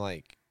made them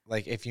like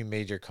if you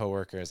made your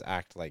coworkers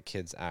act like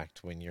kids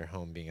act when you're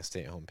home being a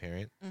stay-at-home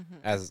parent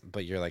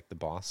but you're like the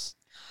boss.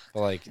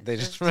 But like they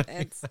just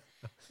it's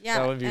yeah.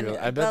 that would be and, real.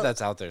 I bet but-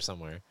 that's out there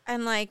somewhere.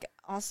 And like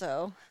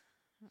also,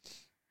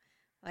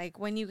 like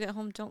when you get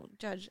home, don't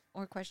judge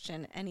or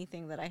question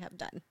anything that I have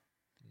done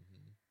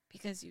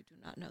because you do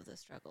not know the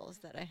struggles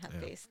that I have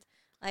faced.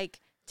 Like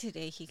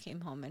today, he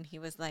came home and he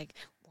was like,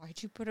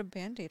 "Why'd you put a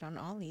Band-Aid on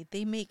Ollie?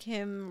 They make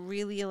him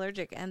really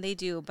allergic," and they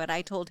do. But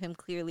I told him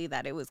clearly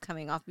that it was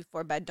coming off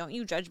before bed. Don't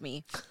you judge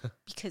me,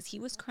 because he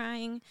was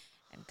crying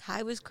and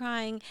Kai was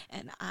crying,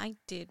 and I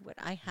did what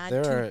I had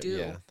to do.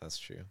 Yeah, that's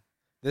true.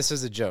 This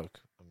is a joke.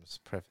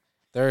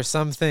 There are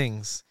some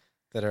things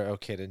that are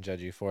okay to judge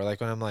you for. Like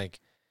when I'm like,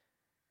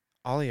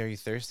 Ollie, are you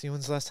thirsty?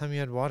 When's the last time you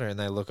had water?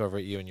 And I look over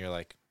at you and you're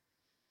like,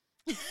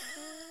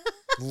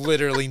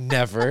 literally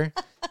never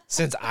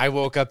since I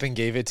woke up and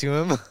gave it to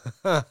him.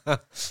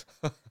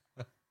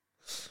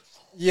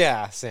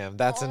 Yeah, Sam,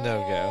 that's a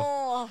no-go.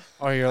 Oh,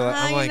 Or you're like,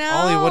 I'm I like,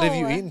 Ollie, what have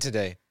you know. eaten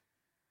today?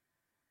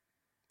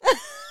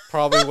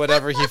 Probably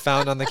whatever he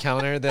found on the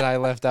counter that I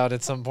left out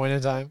at some point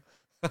in time.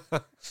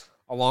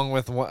 Along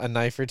with a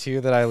knife or two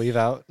that I leave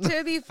out.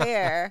 To be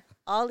fair,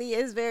 Ollie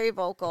is very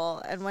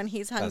vocal, and when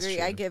he's That's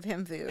hungry, I true. give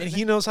him food. And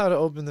he knows how to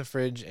open the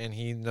fridge and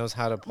he knows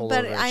how to pull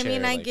but over a I chair,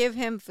 mean, I like- give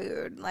him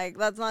food. Like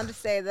that's not to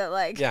say that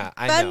like Yeah,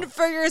 I fend know.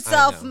 for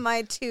yourself, know.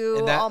 my two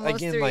And that, almost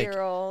again, like,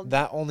 3-year-old.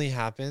 that only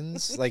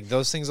happens like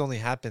those things only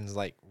happens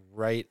like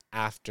right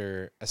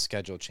after a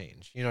schedule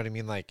change. You know what I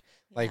mean? Like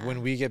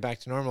when we get back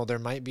to normal, there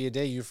might be a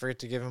day you forget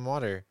to give him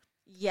water.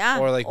 Yeah,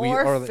 Or like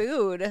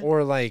food.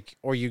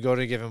 Or you go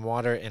to give him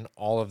water and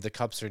all of the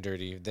cups are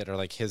dirty that are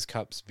like his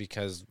cups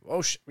because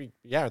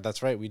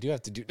that's right, we do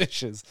have to do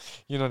dishes.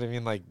 You know what I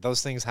mean? Like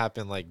those things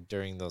happen like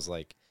during those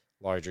like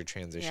larger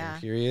transition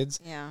periods.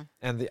 Yeah.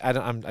 And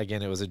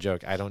again, it was a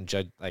joke. I don't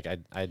judge like I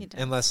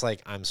unless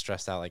like I'm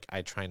stressed out. Like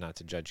I try not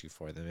to judge you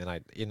for them,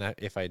 and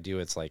if I do,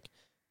 it's like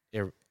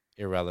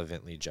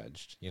irrelevantly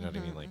judged. You know what I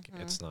mean? Like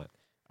it's not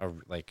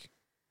like.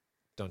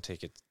 Don't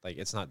take it like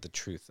it's not the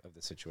truth of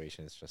the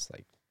situation. It's just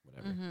like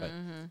whatever.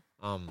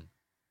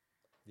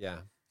 Yeah.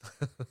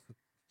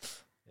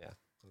 Yeah,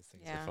 those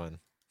things are fun.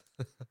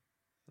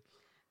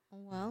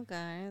 Well,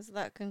 guys,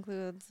 that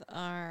concludes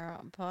our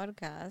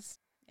podcast.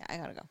 Yeah, I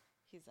gotta go.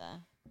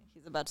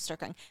 He's about to start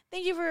crying.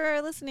 Thank you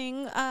for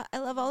listening. I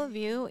love all of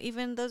you,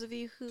 even those of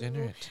you who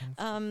Dinner at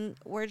 10.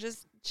 were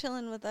just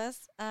chilling with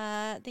us.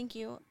 Thank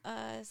you.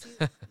 See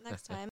you next time.